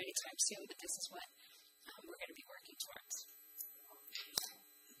to get there anytime soon, but this is what we're going to be working towards.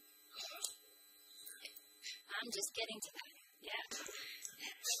 I'm just getting to that. Yeah.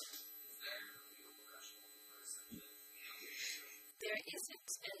 There isn't.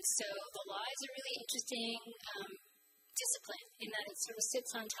 And so the law is a really interesting discipline in that it sort of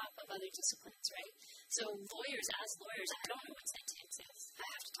sits on top of other disciplines, right? So lawyers, as lawyers, I don't know what sentience is. I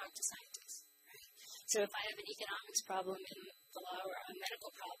have to talk to scientists, right? So if I have an economics problem in the law or a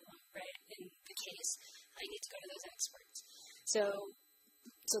medical problem, right, in the case, I need to go to those experts. So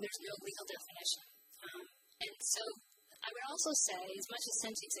there's no legal definition. And so I would also say, as much as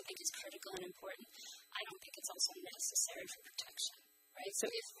sentience I think is critical and important, I don't think it's also necessary for protection, right? So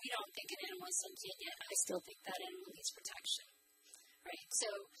if we don't think an animal is sentient yet, I still think that animal needs protection, right? So,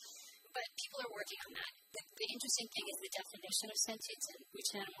 but people are working on that. The interesting thing is the definition of sentience and which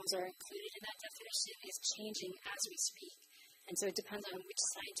animals are included in that definition is changing as we speak. And so it depends on which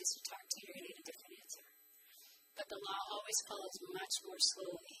scientist you talk to, you're going to get a different answer. But the law always follows much more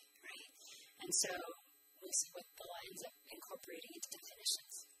slowly, right? And so we'll see what the law ends up incorporating into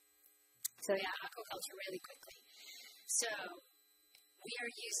definitions. So yeah, aquaculture really quickly. So we are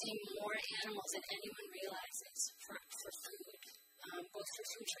using more animals than anyone realizes for food, both for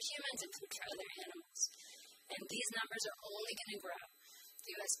food for humans and food for other animals. And these numbers are only going to grow.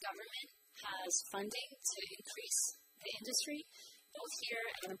 The U.S. government has funding to increase the industry, both here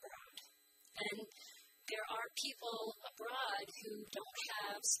and abroad. And there are people abroad who don't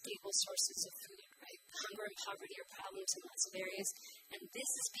have stable sources of food, right? Hunger and poverty are problems in lots of areas, and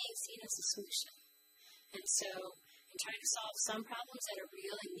this is being seen as a solution. And so, in trying to solve some problems that are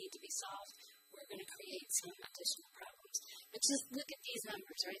real and need to be solved, we're going to create some additional problems. But just look at these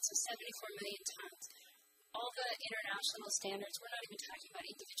numbers, right? So 74 million tons. All the international standards, we're not even talking about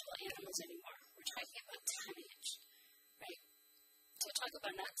individual animals anymore. We're talking about tonnage, right? So talk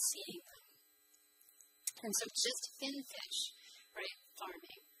about not seeing them. And so just fin fish, right,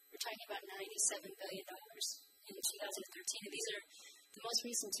 farming, we're talking about $97 billion in 2013. And these are the most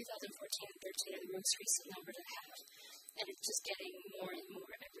recent, 2014 and 13 are the most recent numbers I have. And it's just getting more and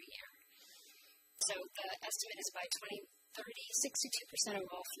more every year. So the estimate is by 2030, 62% of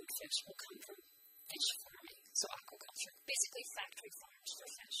all food fish will come from fish farming, so aquaculture, basically factory farms for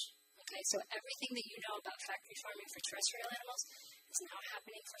fish. Okay, so everything that you know about factory farming for terrestrial animals is now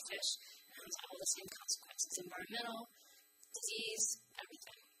happening for fish and has all the same consequences: environmental, disease,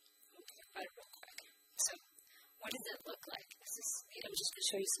 everything. We'll talk about it real quick. So, what does it look like? I'm just going to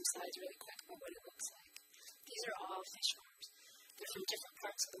show you some slides really quick about what it looks like. These are all fish farms. They're from different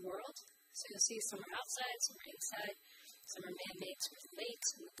parts of the world. So you'll see some are outside, some are inside, some are man-made sort of lakes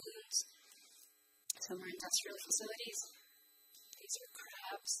and lagoons, some are industrial facilities. These are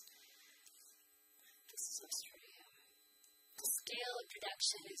crabs. This is Australia. The scale of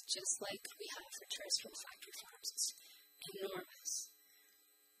production is just like we have for terrestrial factory farms. It's enormous.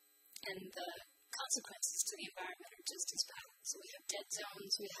 And the consequences to the environment are just as bad. So we have dead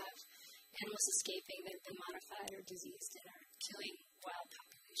zones, we have animals escaping that have been modified or diseased and are killing wild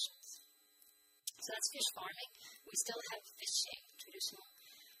populations. So that's fish farming. We still have fishing, traditional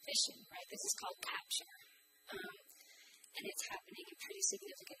fishing, right? This is called capture. And it's happening in pretty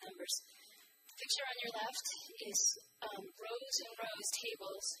significant numbers. The picture on your left is rows and rows,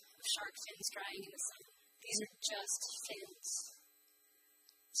 tables of shark fins drying in the sun. These are just fins.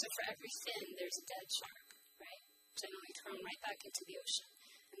 So for every fin, there's a dead shark, right? Generally thrown right back into the ocean.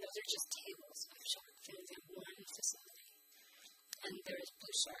 And those are just tables of shark fins in one facility. And there's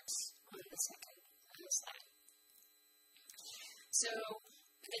blue sharks on the second slide. So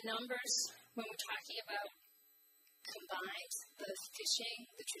the numbers, when we're talking about combined, the fishing,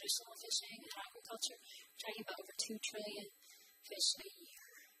 the traditional fishing and aquaculture, we're talking about over 2 trillion fish a year,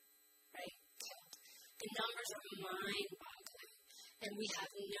 right? Killed. The numbers are mind-boggling. And we have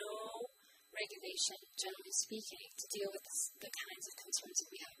no regulation, generally speaking, to deal with the kinds of concerns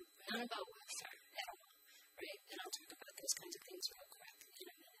that we have. None about welfare at all, right? And I'll talk about those kinds of things real quick in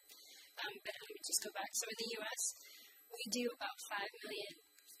a minute. But let me just go back. So in the U.S., we do about 5 million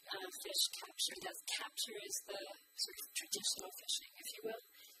fish capture. That capture is the sort of traditional fishing, if you will,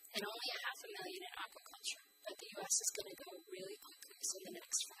 and only 500,000 in aquaculture. But the U.S. is going to go really quickly. So in the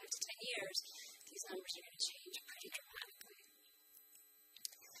next 5 to 10 years, these numbers are going to change pretty dramatically.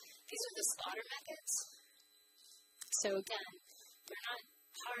 These are the slaughter methods. So again, they're not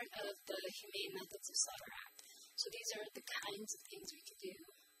part of the Humane Methods of Slaughter Act. So these are the kinds of things we can do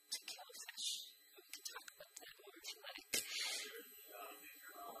to kill fish. And we can talk about that more if you like.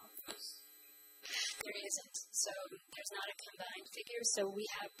 There isn't. So there's not a combined figure. So we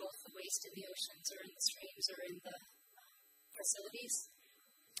have both the waste in the oceans or in the streams or in the facilities.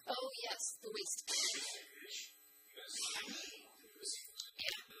 Oh, yes, the waste.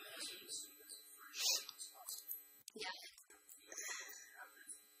 Yeah.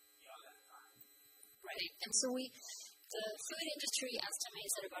 Right. And so the food industry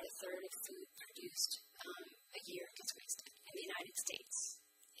estimates that about a third of food produced a year gets wasted in the United States.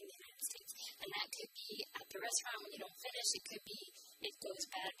 And that could be at the restaurant when you don't finish. It could be it goes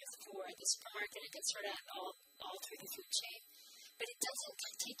bad before the supermarket. It gets sort of all through the food chain. But it doesn't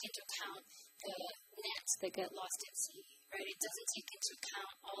take into account the nets that get lost at sea, right? It doesn't take into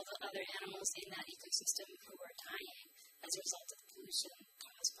account all the other animals in that ecosystem who are dying as a result of the pollution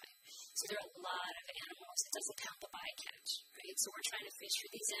caused by it. So there are a lot of animals. It doesn't count the bycatch, right? So we're trying to fish for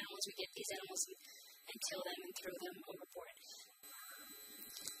these animals. We get these animals and kill them and throw them overboard.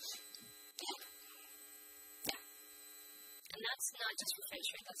 Yeah. And that's not just for fish,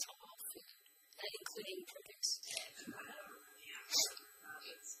 right? That's all food, including produce.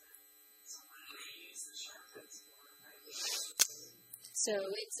 So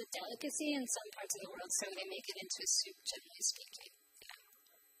it's a delicacy in some parts of the world, so they make it into a soup, generally speaking.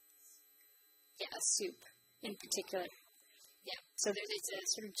 Yeah, a soup in particular. Yeah, so it's a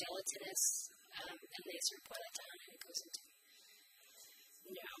sort of gelatinous, and they sort of boil it down and it goes into.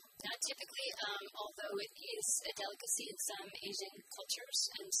 No, not typically, although it is a delicacy in some Asian cultures,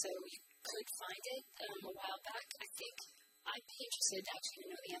 and so you could find it a while back. I think I'd be interested actually to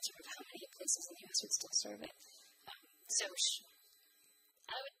know the answer of how many places in the U.S. would still serve it.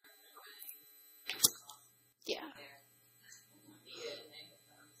 I would. Yeah.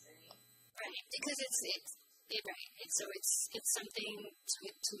 Right, because it's something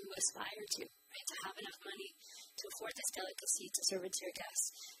to aspire to, right? To have enough money to afford this delicacy, to serve it to your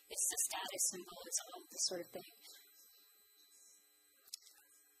guests. It's a status symbol. It's all this sort of thing.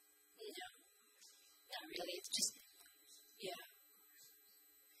 No, not really. It's just, yeah.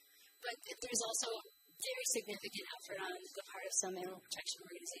 But there's also very significant effort on the part of some animal protection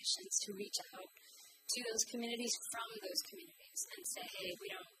organizations to reach out to those communities from those communities and say, hey,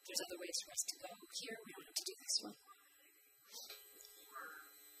 there's other ways for us to go here. We don't have to do this one.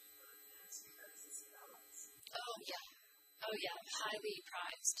 Oh, yeah. Highly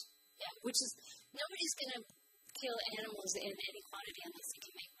prized. Yeah, which is, nobody's going to kill animals in any quantity unless they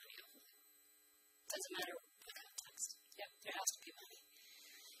can make money off of it. Doesn't matter the context. Yep, there has to be money.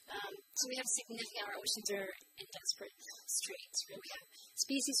 So we have significant, our oceans are in desperate straits. Right? We have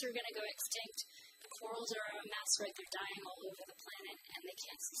species who are going to go extinct. The corals are a mess, right? They're dying all over the planet, and they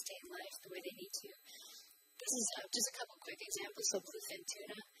can't sustain life the way they need to. This is just a couple quick examples. So bluefin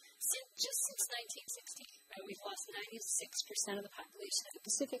tuna, just since 1960, right, we've lost 96% of the population of the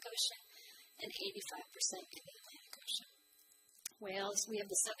Pacific Ocean and 85% in the Atlantic Ocean. Whales, we have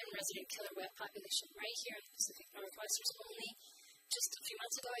the 7 resident killer whale population right here in the Pacific Northwest. There's only, just a few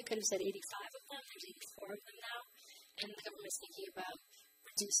months ago, I could have said 85 of them. There's 84 of them now. And the government's thinking about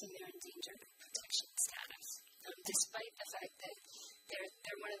reducing their endangered protection status, despite the fact that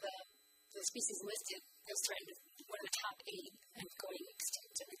they're one of the species listed as threatened, one of the top 8 and going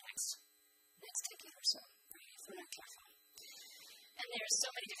extinct in the next decade or so, right, if we're not careful. And there's so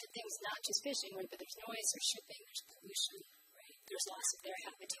many different things, not just fishing, right, but there's noise, there's shipping, there's pollution, right, there's loss of their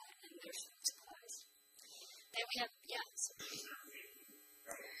habitat and their food supplies. Then we have,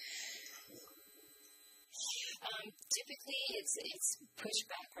 typically it's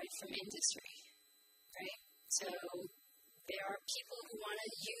pushback, right, from industry, right? So there are people who want to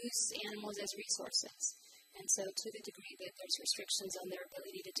use animals as resources. And so to the degree that there's restrictions on their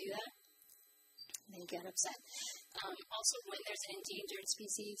ability to do that, they get upset. Also, when there's an endangered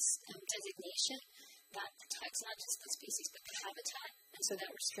species designation, that protects not just the species but the habitat. And so that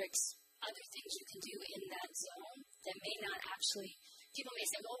restricts other things you can do in that zone that may not actually, people may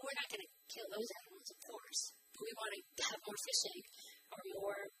say, well, we're not going to kill those animals, of course. But we want to have more fishing or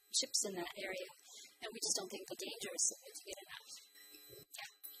more ships in that area. And we just don't think the danger is significant enough.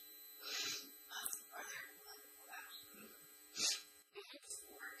 Yeah.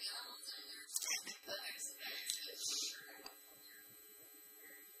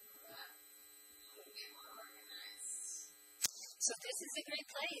 So this is a great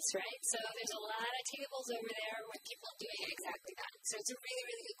place, right? So there's a lot of tables over there with people doing exactly that. So it's a really,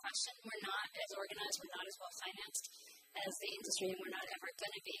 really good question. We're not as organized, we're not as well financed as the industry, and we're not ever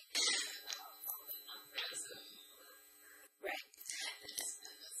going to be. Right.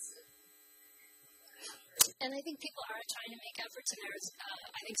 And I think people are trying to make efforts, and there's,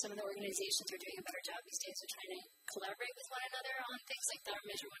 I think some of the organizations are doing a better job these days of trying to collaborate with one another on things like the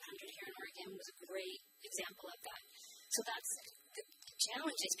Measure 100 here in Oregon was a great example of that. So that's the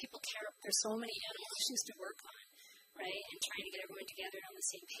challenge is people care, there's so many animal issues to work on, right, and trying to get everyone together on the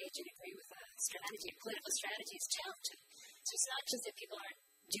same page and agree with a strategy, a political strategy is challenging. So it's not just that people aren't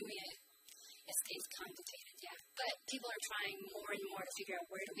doing it, it's complicated, yeah, but people are trying more and more to figure out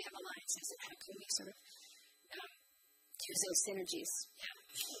where do we have alliances and how can we sort of use those synergies. Yeah.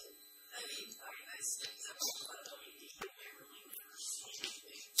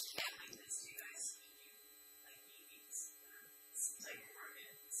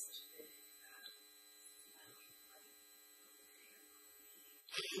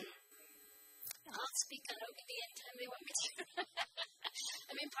 I'll speak on OBD anytime they want me to.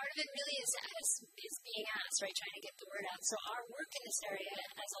 I mean, part of it really is being asked, right, trying to get the word out. So our work in this area,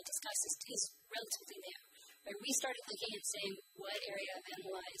 as I'll discuss, is relatively new. Right? We started looking and saying what area of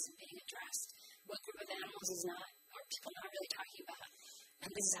animal life isn't being addressed, what group of animals is not, or people not really talking about.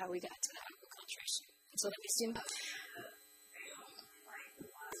 And this is how we got to the aquaculture issue. And so let me zoom up.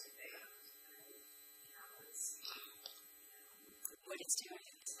 What it's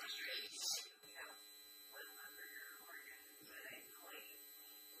doing.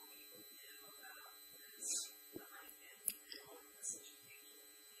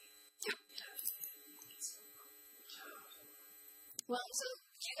 Well, so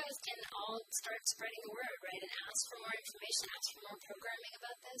you guys can all start spreading the word, right, and ask for more information, ask for more programming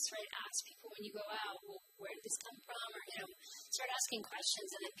about this, right, ask people when you go out, well, where did this come from, or, start asking questions,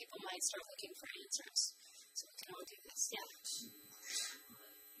 and then people might start looking for answers. So we can all do this, yeah.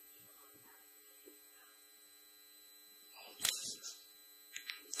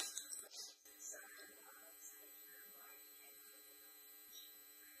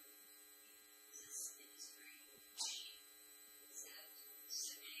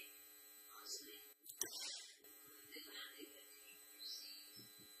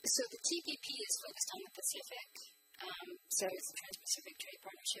 So the TPP is focused on the Pacific, so it's the Trans-Pacific Trade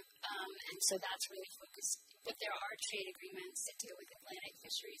Partnership, and so that's really focused, but there are trade agreements that deal with Atlantic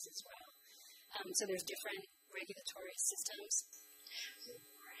fisheries as well. So there's different regulatory systems.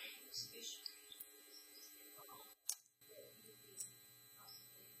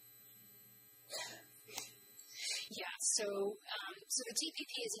 Yeah, so the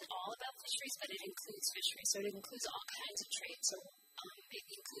TPP isn't all about fisheries, but it includes fisheries, so it includes all kinds of trade. So it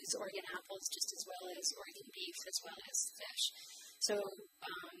includes Oregon apples just as well as Oregon beef as well as fish. So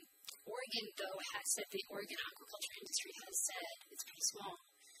Oregon, though, has said, the Oregon aquaculture industry has said it's pretty small.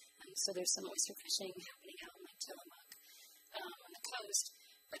 So there's some oyster fishing happening out in Lake Tillamook on the coast,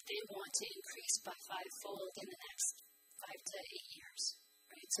 but they want to increase by fivefold in the next 5 to 8 years.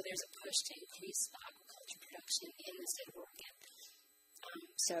 Right? So there's a push to increase the aquaculture production in the state of Oregon.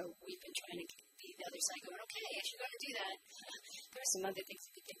 So we've been trying to be the other side going, okay, if you're going to do that, there are some other things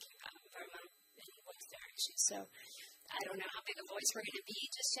to be thinking about, environmental and welfare issues. So I don't know how big a voice we're going to be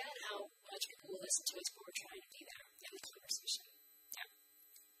just yet, how much people will listen to us, but we're trying to be there in the conversation. Yeah.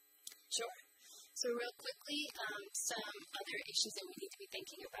 Sure. So real quickly, some other issues that we need to be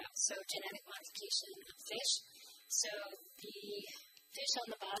thinking about. So genetic modification of fish. So the fish on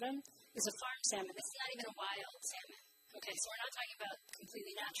the bottom is a farm salmon. This is not even a wild salmon. Okay, so we're not talking about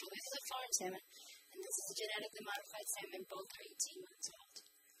completely natural. This is a farm salmon, and this is a genetically modified salmon. Both are 18 months old.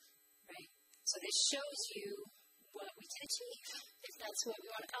 Right? So this shows you what we can achieve, if that's what we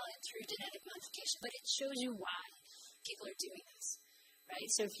want to call it, through genetic modification. But it shows you why people are doing this. Right?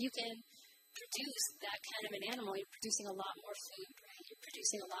 So if you can produce that kind of an animal, you're producing a lot more food, right? You're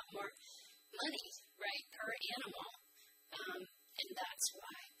producing a lot more money, right, per animal. And that's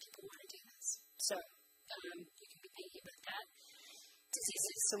why people want to do this. So you can be thinking about that.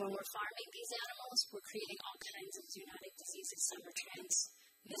 Diseases. So when we're farming these animals, we're creating all kinds of zoonotic diseases. Some are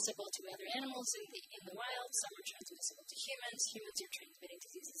transmissible to other animals in the wild. Some are transmissible to humans. Humans are transmitting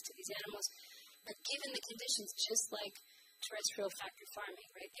diseases to these animals. But given the conditions, just like terrestrial factory farming,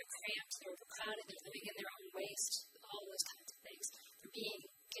 right? They're cramped, they're overcrowded, they're living in their own waste, all those kinds of things. They're being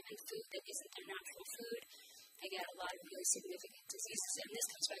given food that isn't their natural food. They get a lot of really significant diseases. And this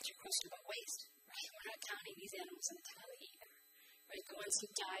comes back to your question about waste, right? We're not counting these animals in the tally either, right? The ones who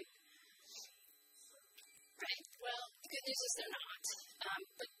died. Right? Well, the good news is they're not.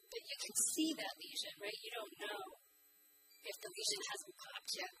 But you can see that lesion, right? You don't know if the lesion hasn't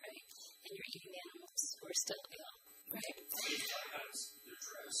popped yet, right? And you're eating animals who are still ill. Right.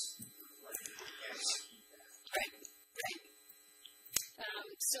 Right.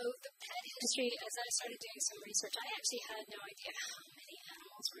 So the pet industry, as I started doing some research, I actually had no idea how many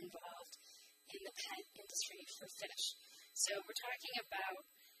animals were involved in the pet industry for fish. So we're talking about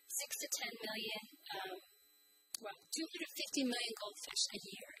 6 to 10 million, 250 million goldfish a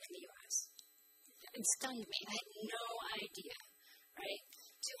year in the U.S. It stunned me. I had no idea, right?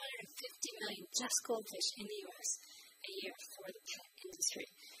 250 million just goldfish in the U.S. a year for the pet industry.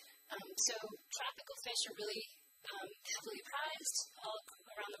 So tropical fish are really heavily prized all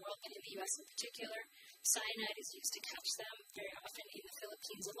around the world, but in the U.S. in particular. Cyanide is used to catch them very often. In the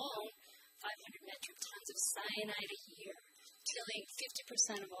Philippines alone, 500 metric tons of cyanide a year, killing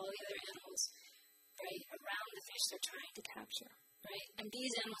 50% of all the other animals, right, around the fish they're trying to capture, right? And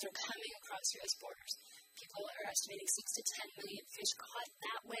these animals are coming across U.S. borders. People are estimating 6 to 10 million fish caught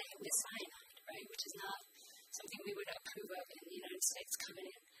that way with cyanide, right, which is not something we would approve of in the United States coming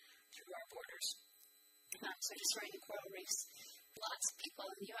in through our borders. So destroying the coral reefs. Lots of people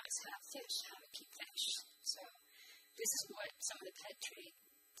in the U.S. have fish, how to keep fish. So this is what some of the pet trade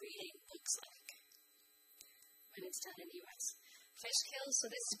breeding looks like when it's done in the U.S. Fish kills,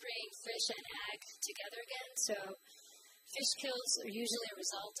 so this is bringing fish and ag together again. So fish kills are usually a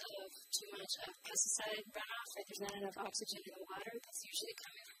result of too much pesticide runoff, right? There's not enough oxygen in the water. That's usually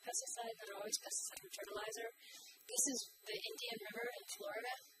coming from pesticide, not always pesticide and fertilizer. This is the Indian River in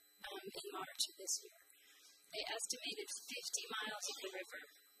Florida in March of this year. They estimated 50 miles of the river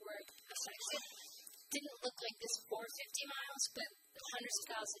were affected. Didn't look like this for 50 miles, but hundreds of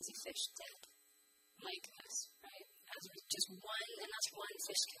thousands of fish dead like this, right? As just one, and that's one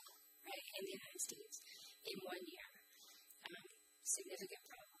fish kill, right, in the United States in 1 year. Significant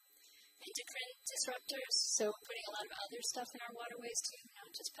problem. Endocrine disruptors, so we're putting a lot of other stuff in our waterways too,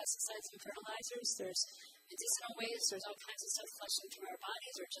 not just pesticides and fertilizers. There's medicinal waste, there's all kinds of stuff flushing through our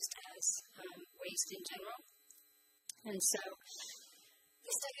bodies or just as waste in general. And so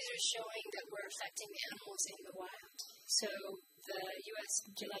the studies are showing that we're affecting the animals in the wild. So the U.S.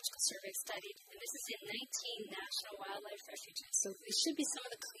 Geological Survey studied, and this is in 19 national wildlife refuges, so these should be some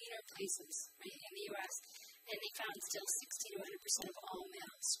of the cleaner places, right, in the U.S., and they found still 60 to 100% of all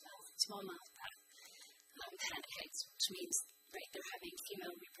male smallmouth had eggs, which means, right, they're having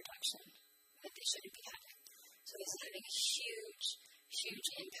female reproduction that they shouldn't be having. So this is having a huge, huge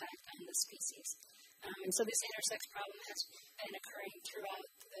impact on the species. And so this intersex problem has been occurring throughout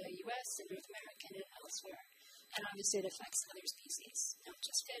the U.S. and North America and elsewhere. And obviously it affects other species, not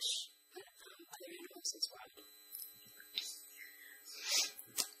just fish, but other animals as well.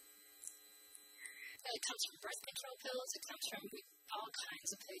 It comes from birth control pills. It comes from all kinds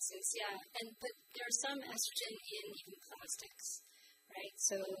of places, yeah. But there are some estrogen in even plastics, right?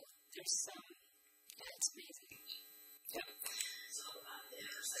 So there's some, it's amazing. Yeah.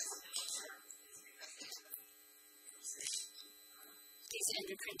 These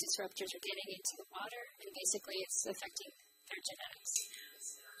endocrine disruptors are getting into the water, and basically it's affecting their genetics.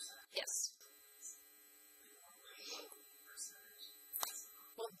 Yes.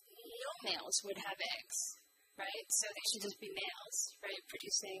 Well, no males would have eggs, right? So they should just be males, right,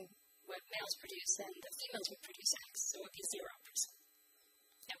 producing what males produce, and the females would produce eggs, so it would be 0%.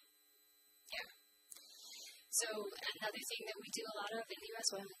 Yep. Yeah. So another thing that we do a lot of in the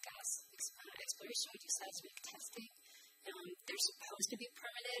U.S. oil and gas exploration, we do seismic testing. They're supposed to be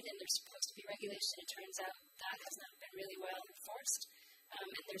permitted and there's supposed to be regulation. It turns out that has not been really well enforced.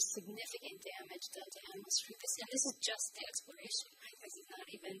 And there's significant damage done to animals through this. And this is just the exploration, right? This is not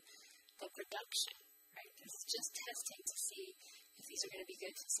even the production, right? This is just testing to see if these are going to be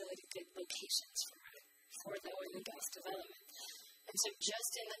good facilities, good locations for the oil and gas development. And so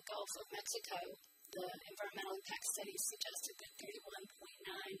just in the Gulf of Mexico, the environmental impact studies suggested that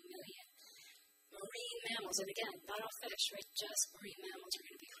 31.9 million marine mammals, and again, not all fish, right? Just marine mammals are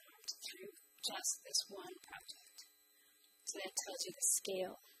going to be harmed through just this one project. So that tells you the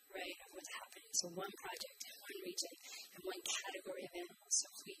scale, right, of what's happening. So one project in one region and one category of animals. So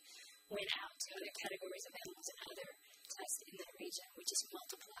if we went out to other categories of animals and other tests in that region, we just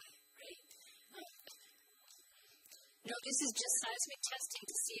multiply, right? No, this is just seismic testing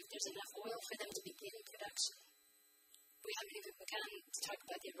to see if there's enough oil for them to begin production. We haven't even begun to talk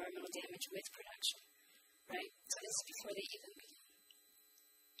about the environmental damage with production, right? So this is before they even begin.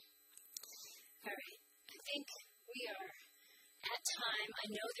 All right, I think we are at time. I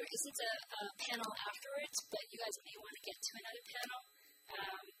know there isn't a panel afterwards, but you guys may want to get to another panel.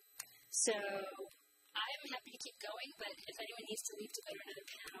 So I'm happy to keep going, but if anyone needs to leave to go to another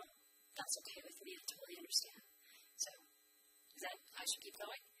panel, that's okay with me. I totally understand. So is that, I should keep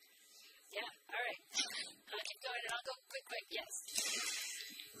going? Yeah, all right. I'll keep going and I'll go quick, yes.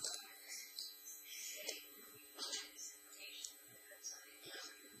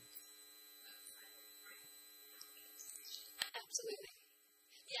 Absolutely.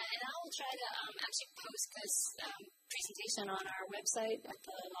 Yeah, and I will try to actually post this presentation on our website at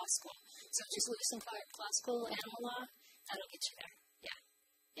the law school. So just Lewis and Clark Law School, Animal Law, that'll get you there.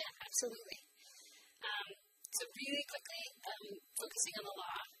 Yeah, absolutely. So really quickly, focusing on the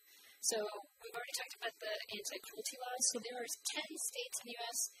law. So we've already talked about the anti-cruelty laws. So there are 10 states in the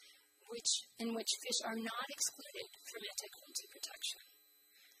U.S. in which fish are not excluded from anti-cruelty protection.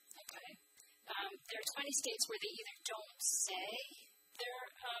 Okay. There are 20 states where they either don't say they're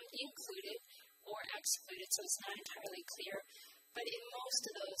included or excluded, so it's not entirely clear. But in most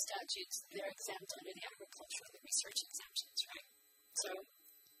of those statutes, they're exempt under the agricultural and research exemptions, right? So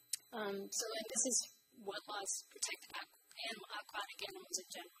and this is what laws protect aquatic animals in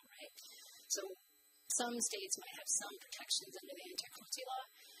general, right? So some states might have some protections under the anti-cruelty law.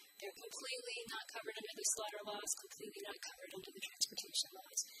 They're completely not covered under the slaughter laws, completely not covered under the transportation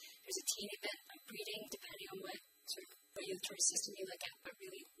laws. There's a teeny bit of breeding, depending on what sort of regulatory system you look at, but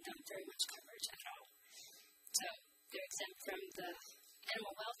really not very much coverage at all. So they're exempt from the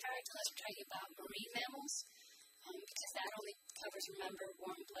Animal Welfare Act unless we're talking about marine mammals, because that only covers, remember,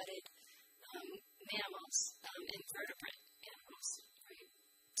 warm-blooded mammals and vertebrate animals, right?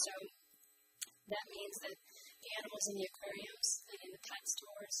 So that means that the animals in the aquariums and in the pet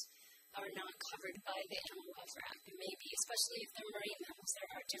stores are not covered by the Animal Welfare Act. There may be, especially if they're marine mammals,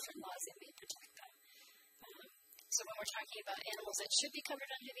 there are different laws that may protect them. So when we're talking about animals that should be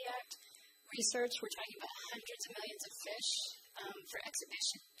covered under the Act, research, we're talking about hundreds of millions of fish for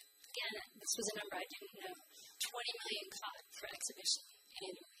exhibition. Again, this was a number I didn't know. 20 million caught for exhibition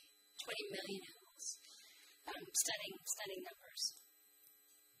annually. 20 million animals. Stunning numbers.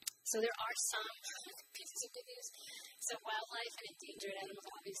 So there are some pieces of good news. So wildlife and endangered animals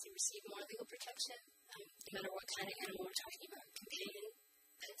obviously receive more legal protection, no matter what kind of animal we're talking about. Companion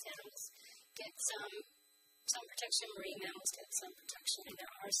pet animals get some protection, marine mammals get some protection, and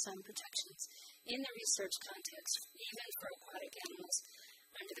there are some protections in the research context, even for aquatic animals,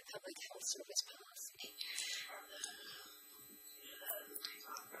 under the Public Health Service policy.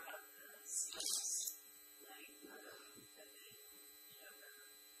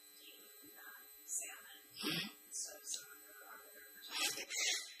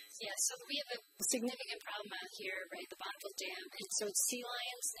 Yeah, so we have a significant problem out here, right, the Bonneville Dam, and so it's sea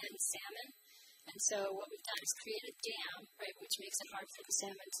lions and salmon, and so what we've done is create a dam, right, which makes it hard for the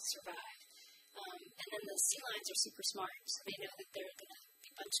salmon to survive, and then the sea lions are super smart, so they know that they're going to be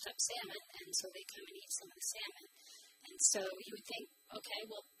bunched up salmon, and so they come and eat some of the salmon, and so you would think, okay,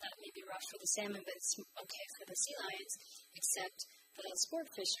 well, that may be rough for the salmon, but it's okay for the sea lions, except the sport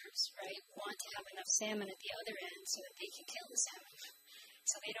fishers, right, want to have enough salmon at the other end so that they can kill the salmon.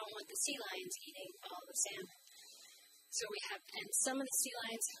 So they don't want the sea lions eating all the salmon. So we have, and some of the sea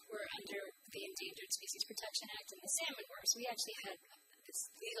lions were under the Endangered Species Protection Act, and the salmon were. So we actually had this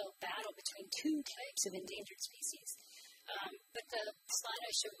legal battle between two types of endangered species. But the slide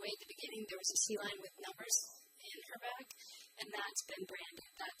I showed way at the beginning, there was a sea lion with numbers in her back, and that's been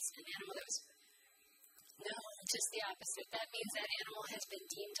branded. That's an animal that was, no, just the opposite. That means that animal has been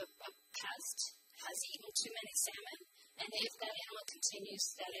deemed a pest, has eaten too many salmon, and if that animal continues,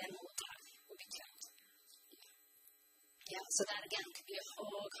 that animal will die, will be killed. Yeah, so that again could be a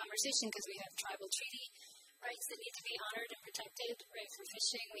whole conversation because we have tribal treaty rights that need to be honored and protected, right, for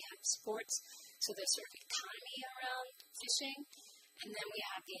fishing. We have sports, so there's sort of economy around fishing. And then we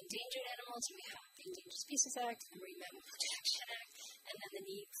have the Endangered Animals, and we have the Endangered Species Act, and the Marine Mammal Protection Act, and then the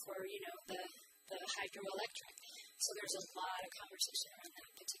need for, the hydroelectric. So there's a lot of conversation around that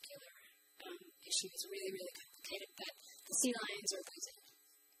particular issue. It's really, really complicated, but the sea lions are losing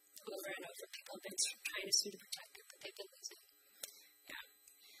over and over. People have been trying to sue to protect it, but they've been losing. Yeah.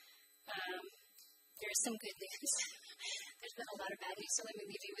 There's some good news. There's been a lot of bad news, so let me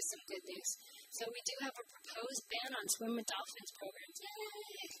leave you with some good news. So we do have a proposed ban on swim with dolphins programs.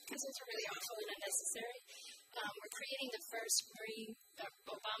 Yay! Because those are really awful and unnecessary. We're creating the first marine,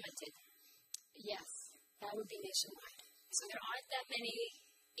 Obama did. Yes, that would be nationwide. So there aren't that many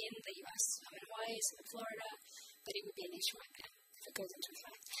in the U.S. Some in Hawaii, some in Florida, but it would be a nationwide ban if it goes into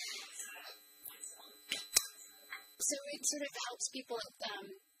effect. So it sort of helps people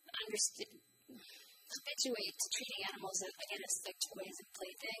habituate to treating animals again as like toys and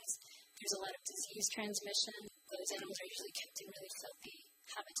playthings. There's a lot of disease transmission. Those animals are usually kept in really filthy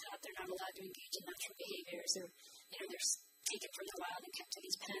habitat. They're not allowed to engage in natural behaviors, or they're taken from the wild and kept in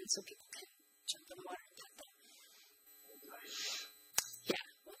these pens so people can jump in the water and pet them. Yeah,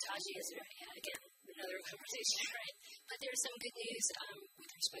 well, Taji is again another conversation, right? But there's some good news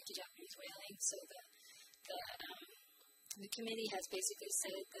with respect to Japanese whaling. So the committee has basically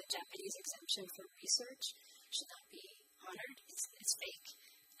said the Japanese exemption for research should not be honored. It's fake.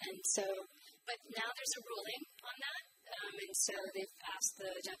 And so, but now there's a ruling on that. And so they've asked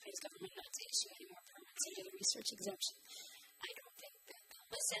the Japanese government not to issue any more permits under the research exemption. I don't think that they'll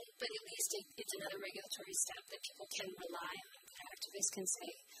listen, but at least it's another regulatory step that people can rely on. That activists can say,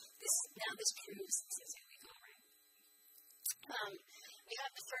 this proves this is illegal, right? We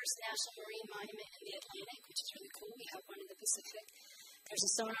have the first national marine monument in the Atlantic, which is really cool. We have one in the Pacific. There's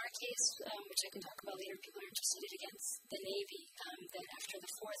a sonar case, which I can talk about later. People are interested against the Navy, that after the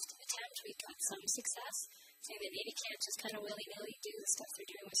fourth attempt, we got some success. So the Navy can't just kind of willy-nilly do the stuff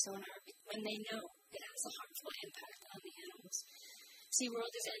they're doing with sonar when they know it has a harmful impact on the animals.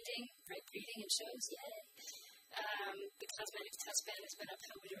 SeaWorld is ending, right? Breeding and shows, yay. The cosmetic test ban has been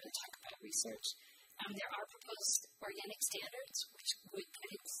upheld. We don't really talk about research. There are proposed organic standards, which would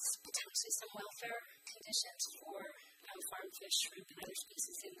predict potentially some welfare conditions for farmed fish, shrimp, and other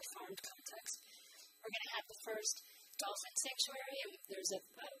species in the farmed context. We're going to have the first dolphin sanctuary, and there's a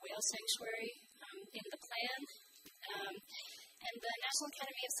whale sanctuary in the plan. And the National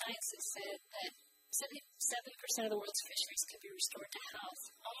Academy of Sciences said that 77% of the world's fisheries could be restored to health,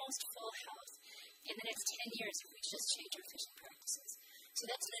 almost full health, in the next 10 years if we just change our fishing practices. So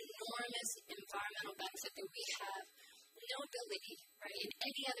that's an enormous environmental benefit that we have no ability, right, in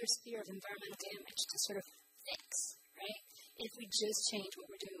any other sphere of environmental damage to sort of fix, right, if we just change what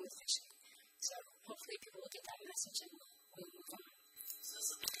we're doing with fishing. So hopefully people will get that message and we'll move on.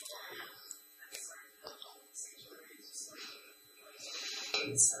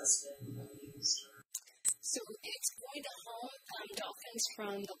 So it's going to home dolphins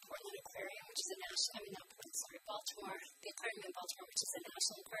from the Portland Aquarium, which is a Baltimore, the aquarium in Baltimore, which is a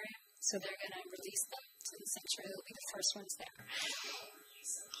national aquarium. So they're going to release them to the sanctuary. They'll be the first ones there.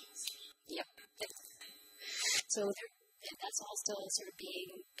 Yep. So that's all still sort of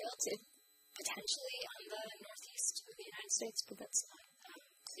being built potentially on the northeast of the United States, but that's not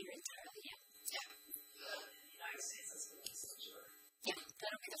clear entirely yet. Yeah,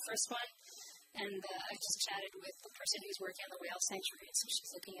 that'll be the first one. And I just chatted with the person who's working on the whale sanctuary, so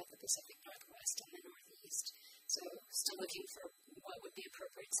she's looking at the Pacific Northwest and the Northeast. So still looking for what would be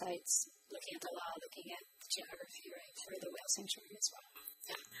appropriate sites, looking at the law, looking at the geography, right, for the whale sanctuary as well.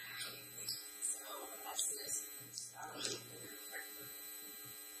 Yeah.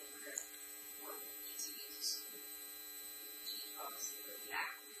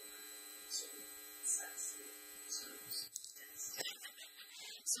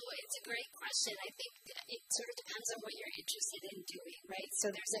 So it's a great question. I think it sort of depends on what you're interested in doing, right?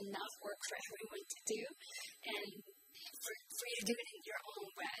 So there's enough work for everyone to do. And for you to do it in your own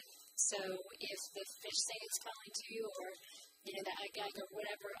way. So if the fish thing is calling to you, or the ag or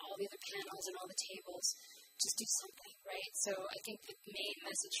whatever, all the other panels and all the tables, just do something, right? So I think the main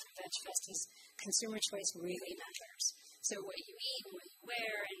message from VegFest is consumer choice really matters. So what you eat and what you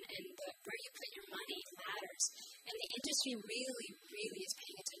wear and where you put your money matters. And the industry really, really is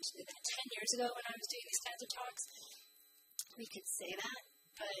paying attention to that. 10 years ago when I was doing these kinds of talks, we could say that,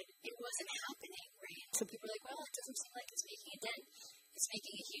 but it wasn't happening, right? So people are like, well, it doesn't seem like it's making a dent. It's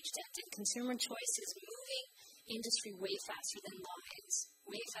making a huge dent. And consumer choice is moving industry way faster than law is,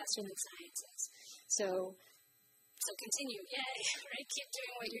 way faster than science is. So continue, yay, right? Keep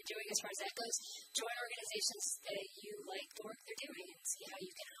doing what you're doing as far as that goes. Join organizations that you like the work they're doing and see how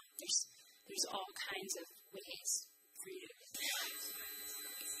you can help. There's all kinds of ways for you to do that.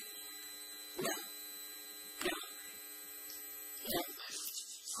 No.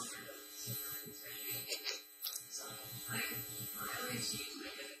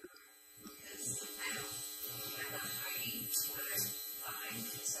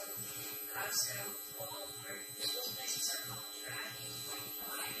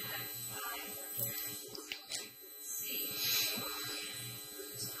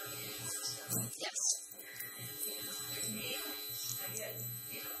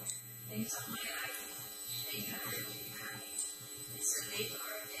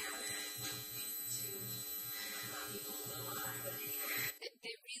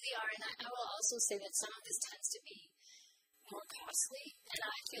 Say that some of this tends to be more costly, and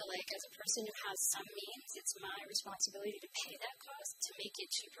I feel like as a person who has some means, it's my responsibility to pay that cost to make it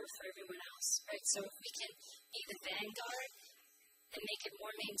cheaper for everyone else, right? So if we can be the vanguard and make it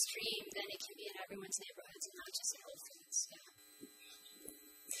more mainstream, then it can be in everyone's neighborhoods and not just at Whole Foods.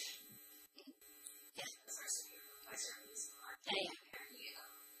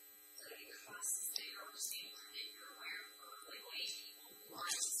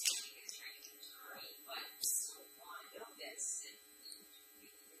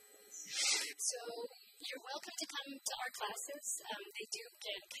 So you're welcome to come to our classes. They do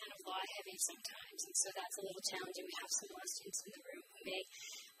get kind of law heavy sometimes, and so that's a little challenging. We have some law students in the room who may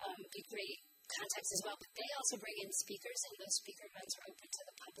be great contacts as well, but they also bring in speakers, and those speaker events are open to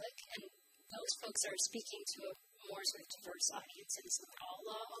the public, and those folks are speaking to a more sort of diverse audience, and it's not all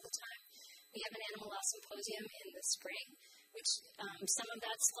law all the time. We have an animal law symposium in the spring, which some of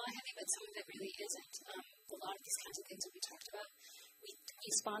that's law heavy, but some of it really isn't. A lot of these kinds of things that we talked about. We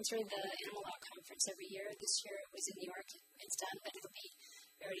sponsor the Animal Law Conference every year. This year it was in New York. It's done, but it'll be,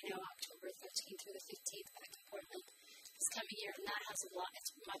 we already know, October 13th through the 15th back in Portland this coming year, and that has a lot,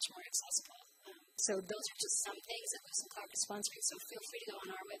 it's much more accessible. So those are just some things that Lewis and Clark is sponsoring, so feel free to go on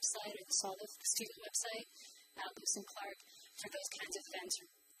our website or the Solid student website, Lewis and Clark, for those kinds of events.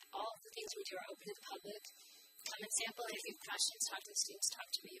 All of the things we do are open to the public. Come and sample, and if you have questions, talk to the students, talk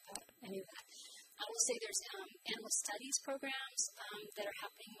to me about any of that. I will say there's animal studies programs that are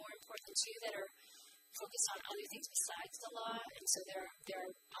happening more in Portland too, that are focused on other things besides the law, and so there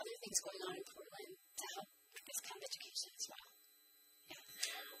are other things going on in Portland to help with this kind of education as well. Yeah.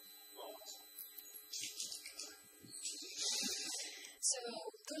 So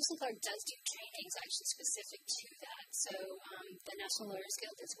Lewis and Clark does do trainings actually specific to that. So the National Lawyers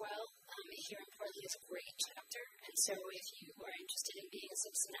Guild as well here in Portland is a great chapter. And so if you are interested in being a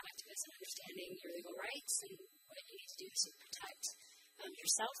citizen activist and understanding your legal rights and what you need to do to protect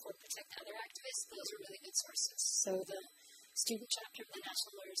yourself or protect other activists, those are really good sources. So the student chapter of the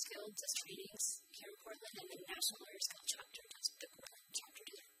National Lawyers Guild does trainings here in Portland, and the National Lawyers Guild chapter does the Portland chapter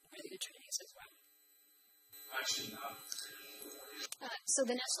does really good trainings as well. So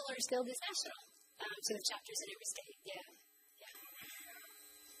the National Lawyers Guild is national. So the chapters in every state. Yeah.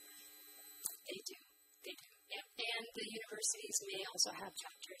 They do. Yep. And the universities may also have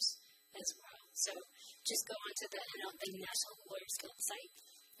chapters as well. So just go onto the National Lawyers Guild site,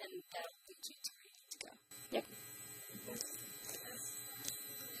 and that'll lead you to where you need to go. Yep.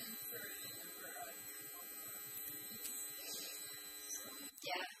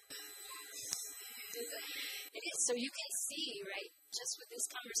 Yeah. It is. So you can see, right, just with this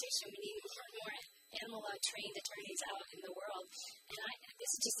conversation, we need more and more animal law trained attorneys out in the world. And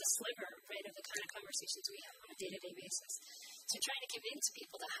this is just a sliver, right, of the kind of conversations we have on a day-to-day basis. So trying to convince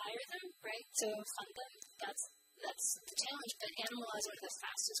people to hire them, right, to fund them, that's the challenge. But animal law is one of the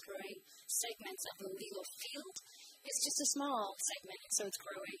fastest growing segments of the legal field. It's just a small segment, so it's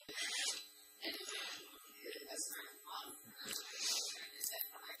growing.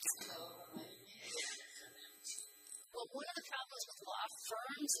 Well, one of the problems with law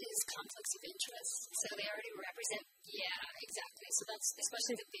firms is conflicts of interest. So they already represent, yeah, exactly. So that's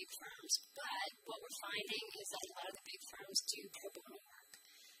especially the big firms. But what we're finding is that a lot of the big firms do pro bono work.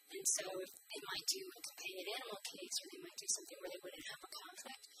 And so they might do a companion animal case, or they might do something where they wouldn't have a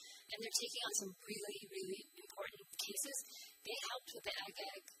conflict. And they're taking on some really, really important cases. They helped with the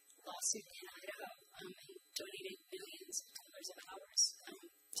ag lawsuit in Idaho and donated millions of dollars of hours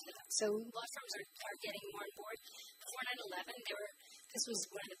to that. So law firms are getting more on board. Before 9/11, this was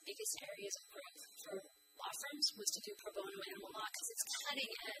one of the biggest areas of growth for law firms was to do pro bono animal law because it's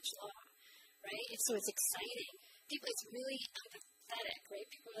cutting edge law, right? So it's exciting. It's really empathetic, right?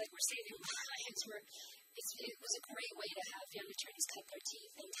 People are like, we're saving lives. It was a great way to have young attorneys cut their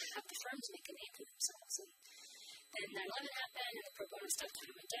teeth and to have the firms make a name for themselves. And 9/11 happened, and the pro bono stuff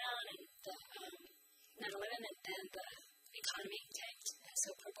kind of went down, and the 9/11 and the economy tanked, and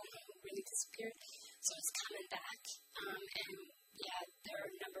so pro bono really disappeared. So it's coming back, and yeah, there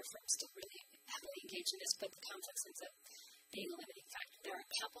are a number of firms still really heavily engaged in this, but the conflicts ends up being a limiting factor. There are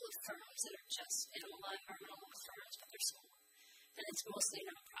a couple of firms that are just animal law, environmental law firms, but they're small, and it's mostly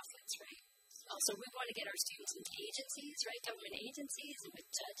nonprofits, right? Also, we want to get our students into agencies, right? Government agencies, and with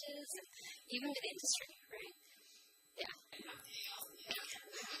judges, and even with industry, right? Yeah.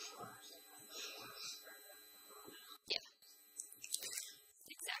 Yeah.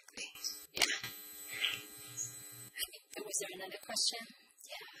 Exactly. Yeah. Was there another question?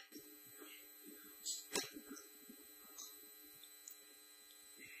 Yeah.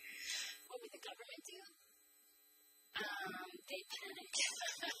 What would the government do? They panic.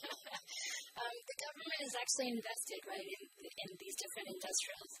 The government is actually invested, right, in these different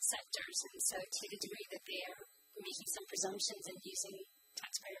industrial sectors, and so to the degree that they are making some presumptions and using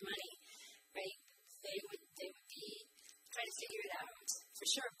taxpayer money, right, they would be trying to figure it out. For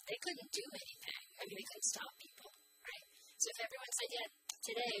sure, they couldn't do anything. I mean, they couldn't stop people, right? So if everyone said, yeah,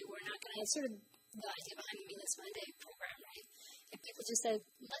 today we're not going to, sort of the idea behind the Meatless Monday program, right? If people just said,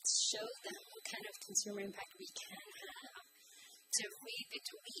 let's show them what kind of consumer impact we can have. So if we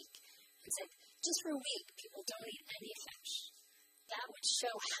picked a week and said, just for a week, people don't eat any fish, that would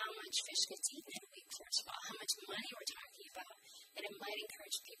show how much fish gets eaten in a week, first of all, how much money we're talking about, and it might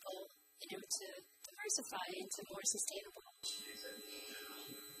encourage people, to diversify into more sustainable.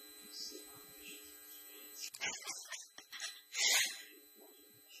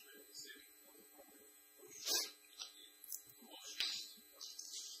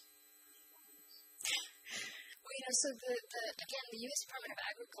 So again, the U.S. Department of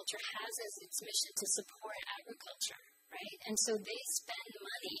Agriculture has as its mission to support agriculture, right? And so they spend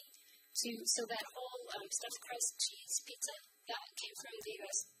money so that whole stuffed crust cheese pizza, that came from the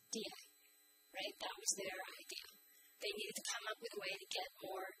USDA, right? That was their idea. They needed to come up with a way to get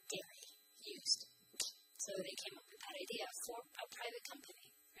more dairy used. So they came up with that idea for a private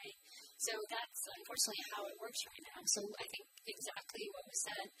company, right? So that's unfortunately how it works right now. So I think exactly what was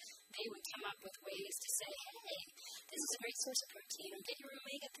said, they would come up with ways to say, hey, this is a great source of protein, or get your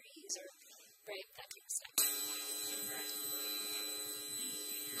omega-3s, or, right, that kind of stuff.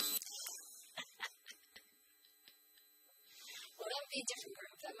 Well, that would be a different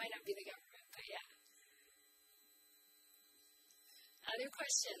group. That might not be the government, but yeah. Other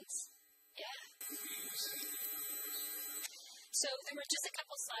questions? Yeah. So there were just a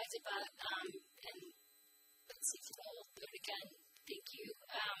couple slides about, and let's see if we'll do it again. Thank you.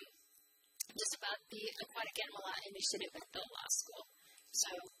 Just about the Aquatic Animal Law Initiative at the law school. So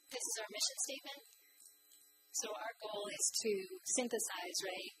this is our mission statement. So our goal is to synthesize,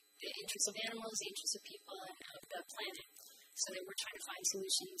 right, the interests of animals, the interests of people, and of the planet, so that we're trying to find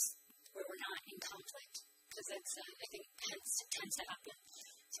solutions where we're not in conflict, because that's, I think, tends to happen.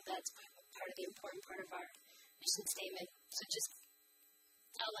 So that's part of the important part of our mission statement. So just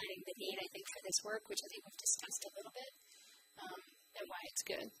outlining the need, I think, for this work, which I think we've discussed a little bit, and why it's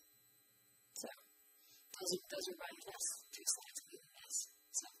good. So those are my last two slides.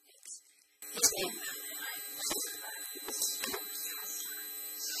 So it's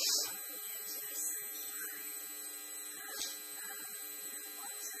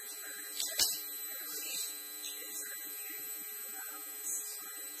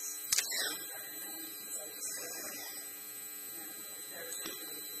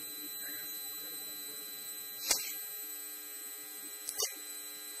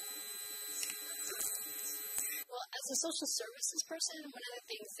as a social services person, one of the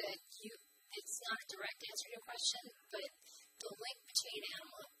things that it's not a direct answer to your question, but the link between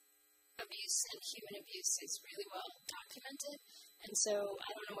animal abuse and human abuse is really well documented. And so I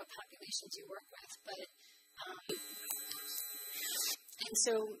don't know what populations you work with, but and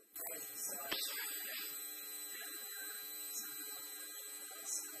so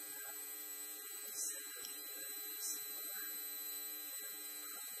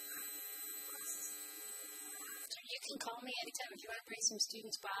can call me anytime if you want to bring some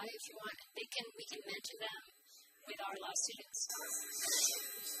students by. If you want, we can mentor them with our law students.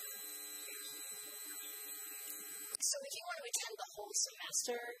 So if you want to attend the whole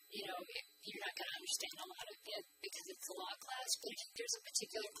semester, you're not going to understand a lot of it because it's a law class. But if there's a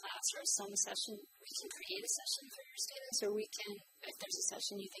particular class or some session, we can create a session for your students, or we can, if there's a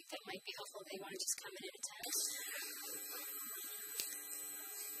session you think that might be helpful, they want to just come in and attend.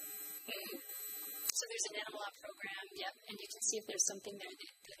 So there's an animal law program, and you can see if there's something there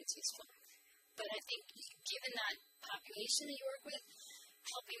that it's useful. But I think given that population that you work with,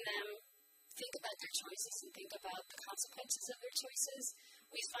 helping them think about their choices and think about the consequences of their choices,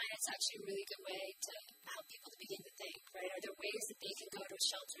 we find it's actually a really good way to help people to begin to think, right? Are there ways that they can go to a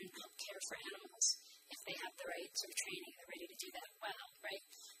shelter and help care for animals if they have the right sort of training, they're ready to do that well, right?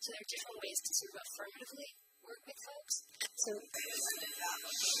 So there are different ways to sort of affirmatively work with folks. So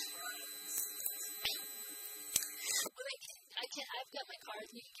I've got my card,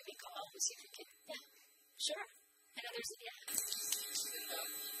 and you can give me a call and see if you can. Yeah, sure. I know there's,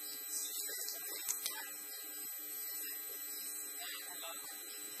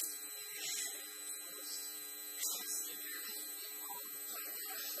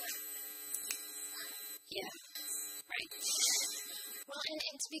 Yeah, right. Well,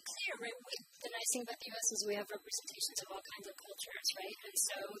 and to be clear, right, the nice thing about the U.S. is we have representations of all kinds of cultures, right? And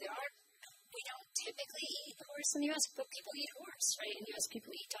so we don't typically eat horse in the U.S., but people eat horse, right? In the U.S.,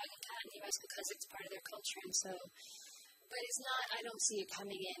 people eat dog and cat in the U.S. because it's part of their culture. And so, but it's not, I don't see it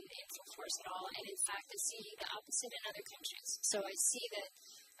coming in full force at all. And in fact, I see the opposite in other countries. So I see that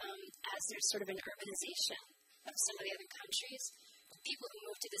as there's sort of an urbanization of some of the other countries, people who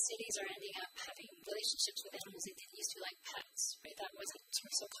move to the cities are ending up having relationships with animals they didn't used to like pets, right? That wasn't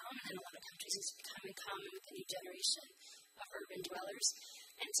sort of so common in a lot of countries. It's becoming common with the new generation of urban dwellers.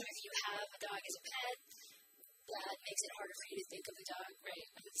 And so if you have a dog as a pet, that makes it harder for you to think of the dog, right,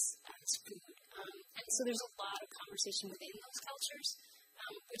 as food. And so there's a lot of conversation within those cultures,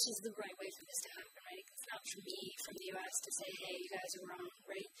 which is the right way for this to happen, right? It's not for me from the U.S. to say, hey, you guys are wrong,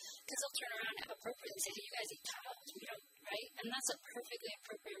 right? Because they'll turn around appropriately and say, hey, you guys eat cows, we don't, right? And that's a perfectly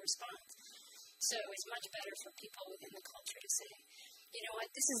appropriate response. So it's much better for people within the culture to say, you know what,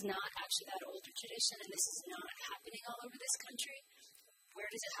 this is not actually that old a tradition, and this is not happening all over this country. Where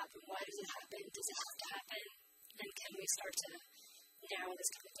does it happen? Why does it happen? Does it have to happen? And can we start to narrow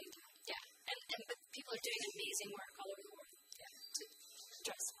this kind of thing down? Yeah. But people are doing amazing work all over the world to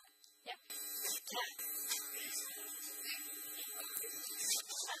address that. Yeah.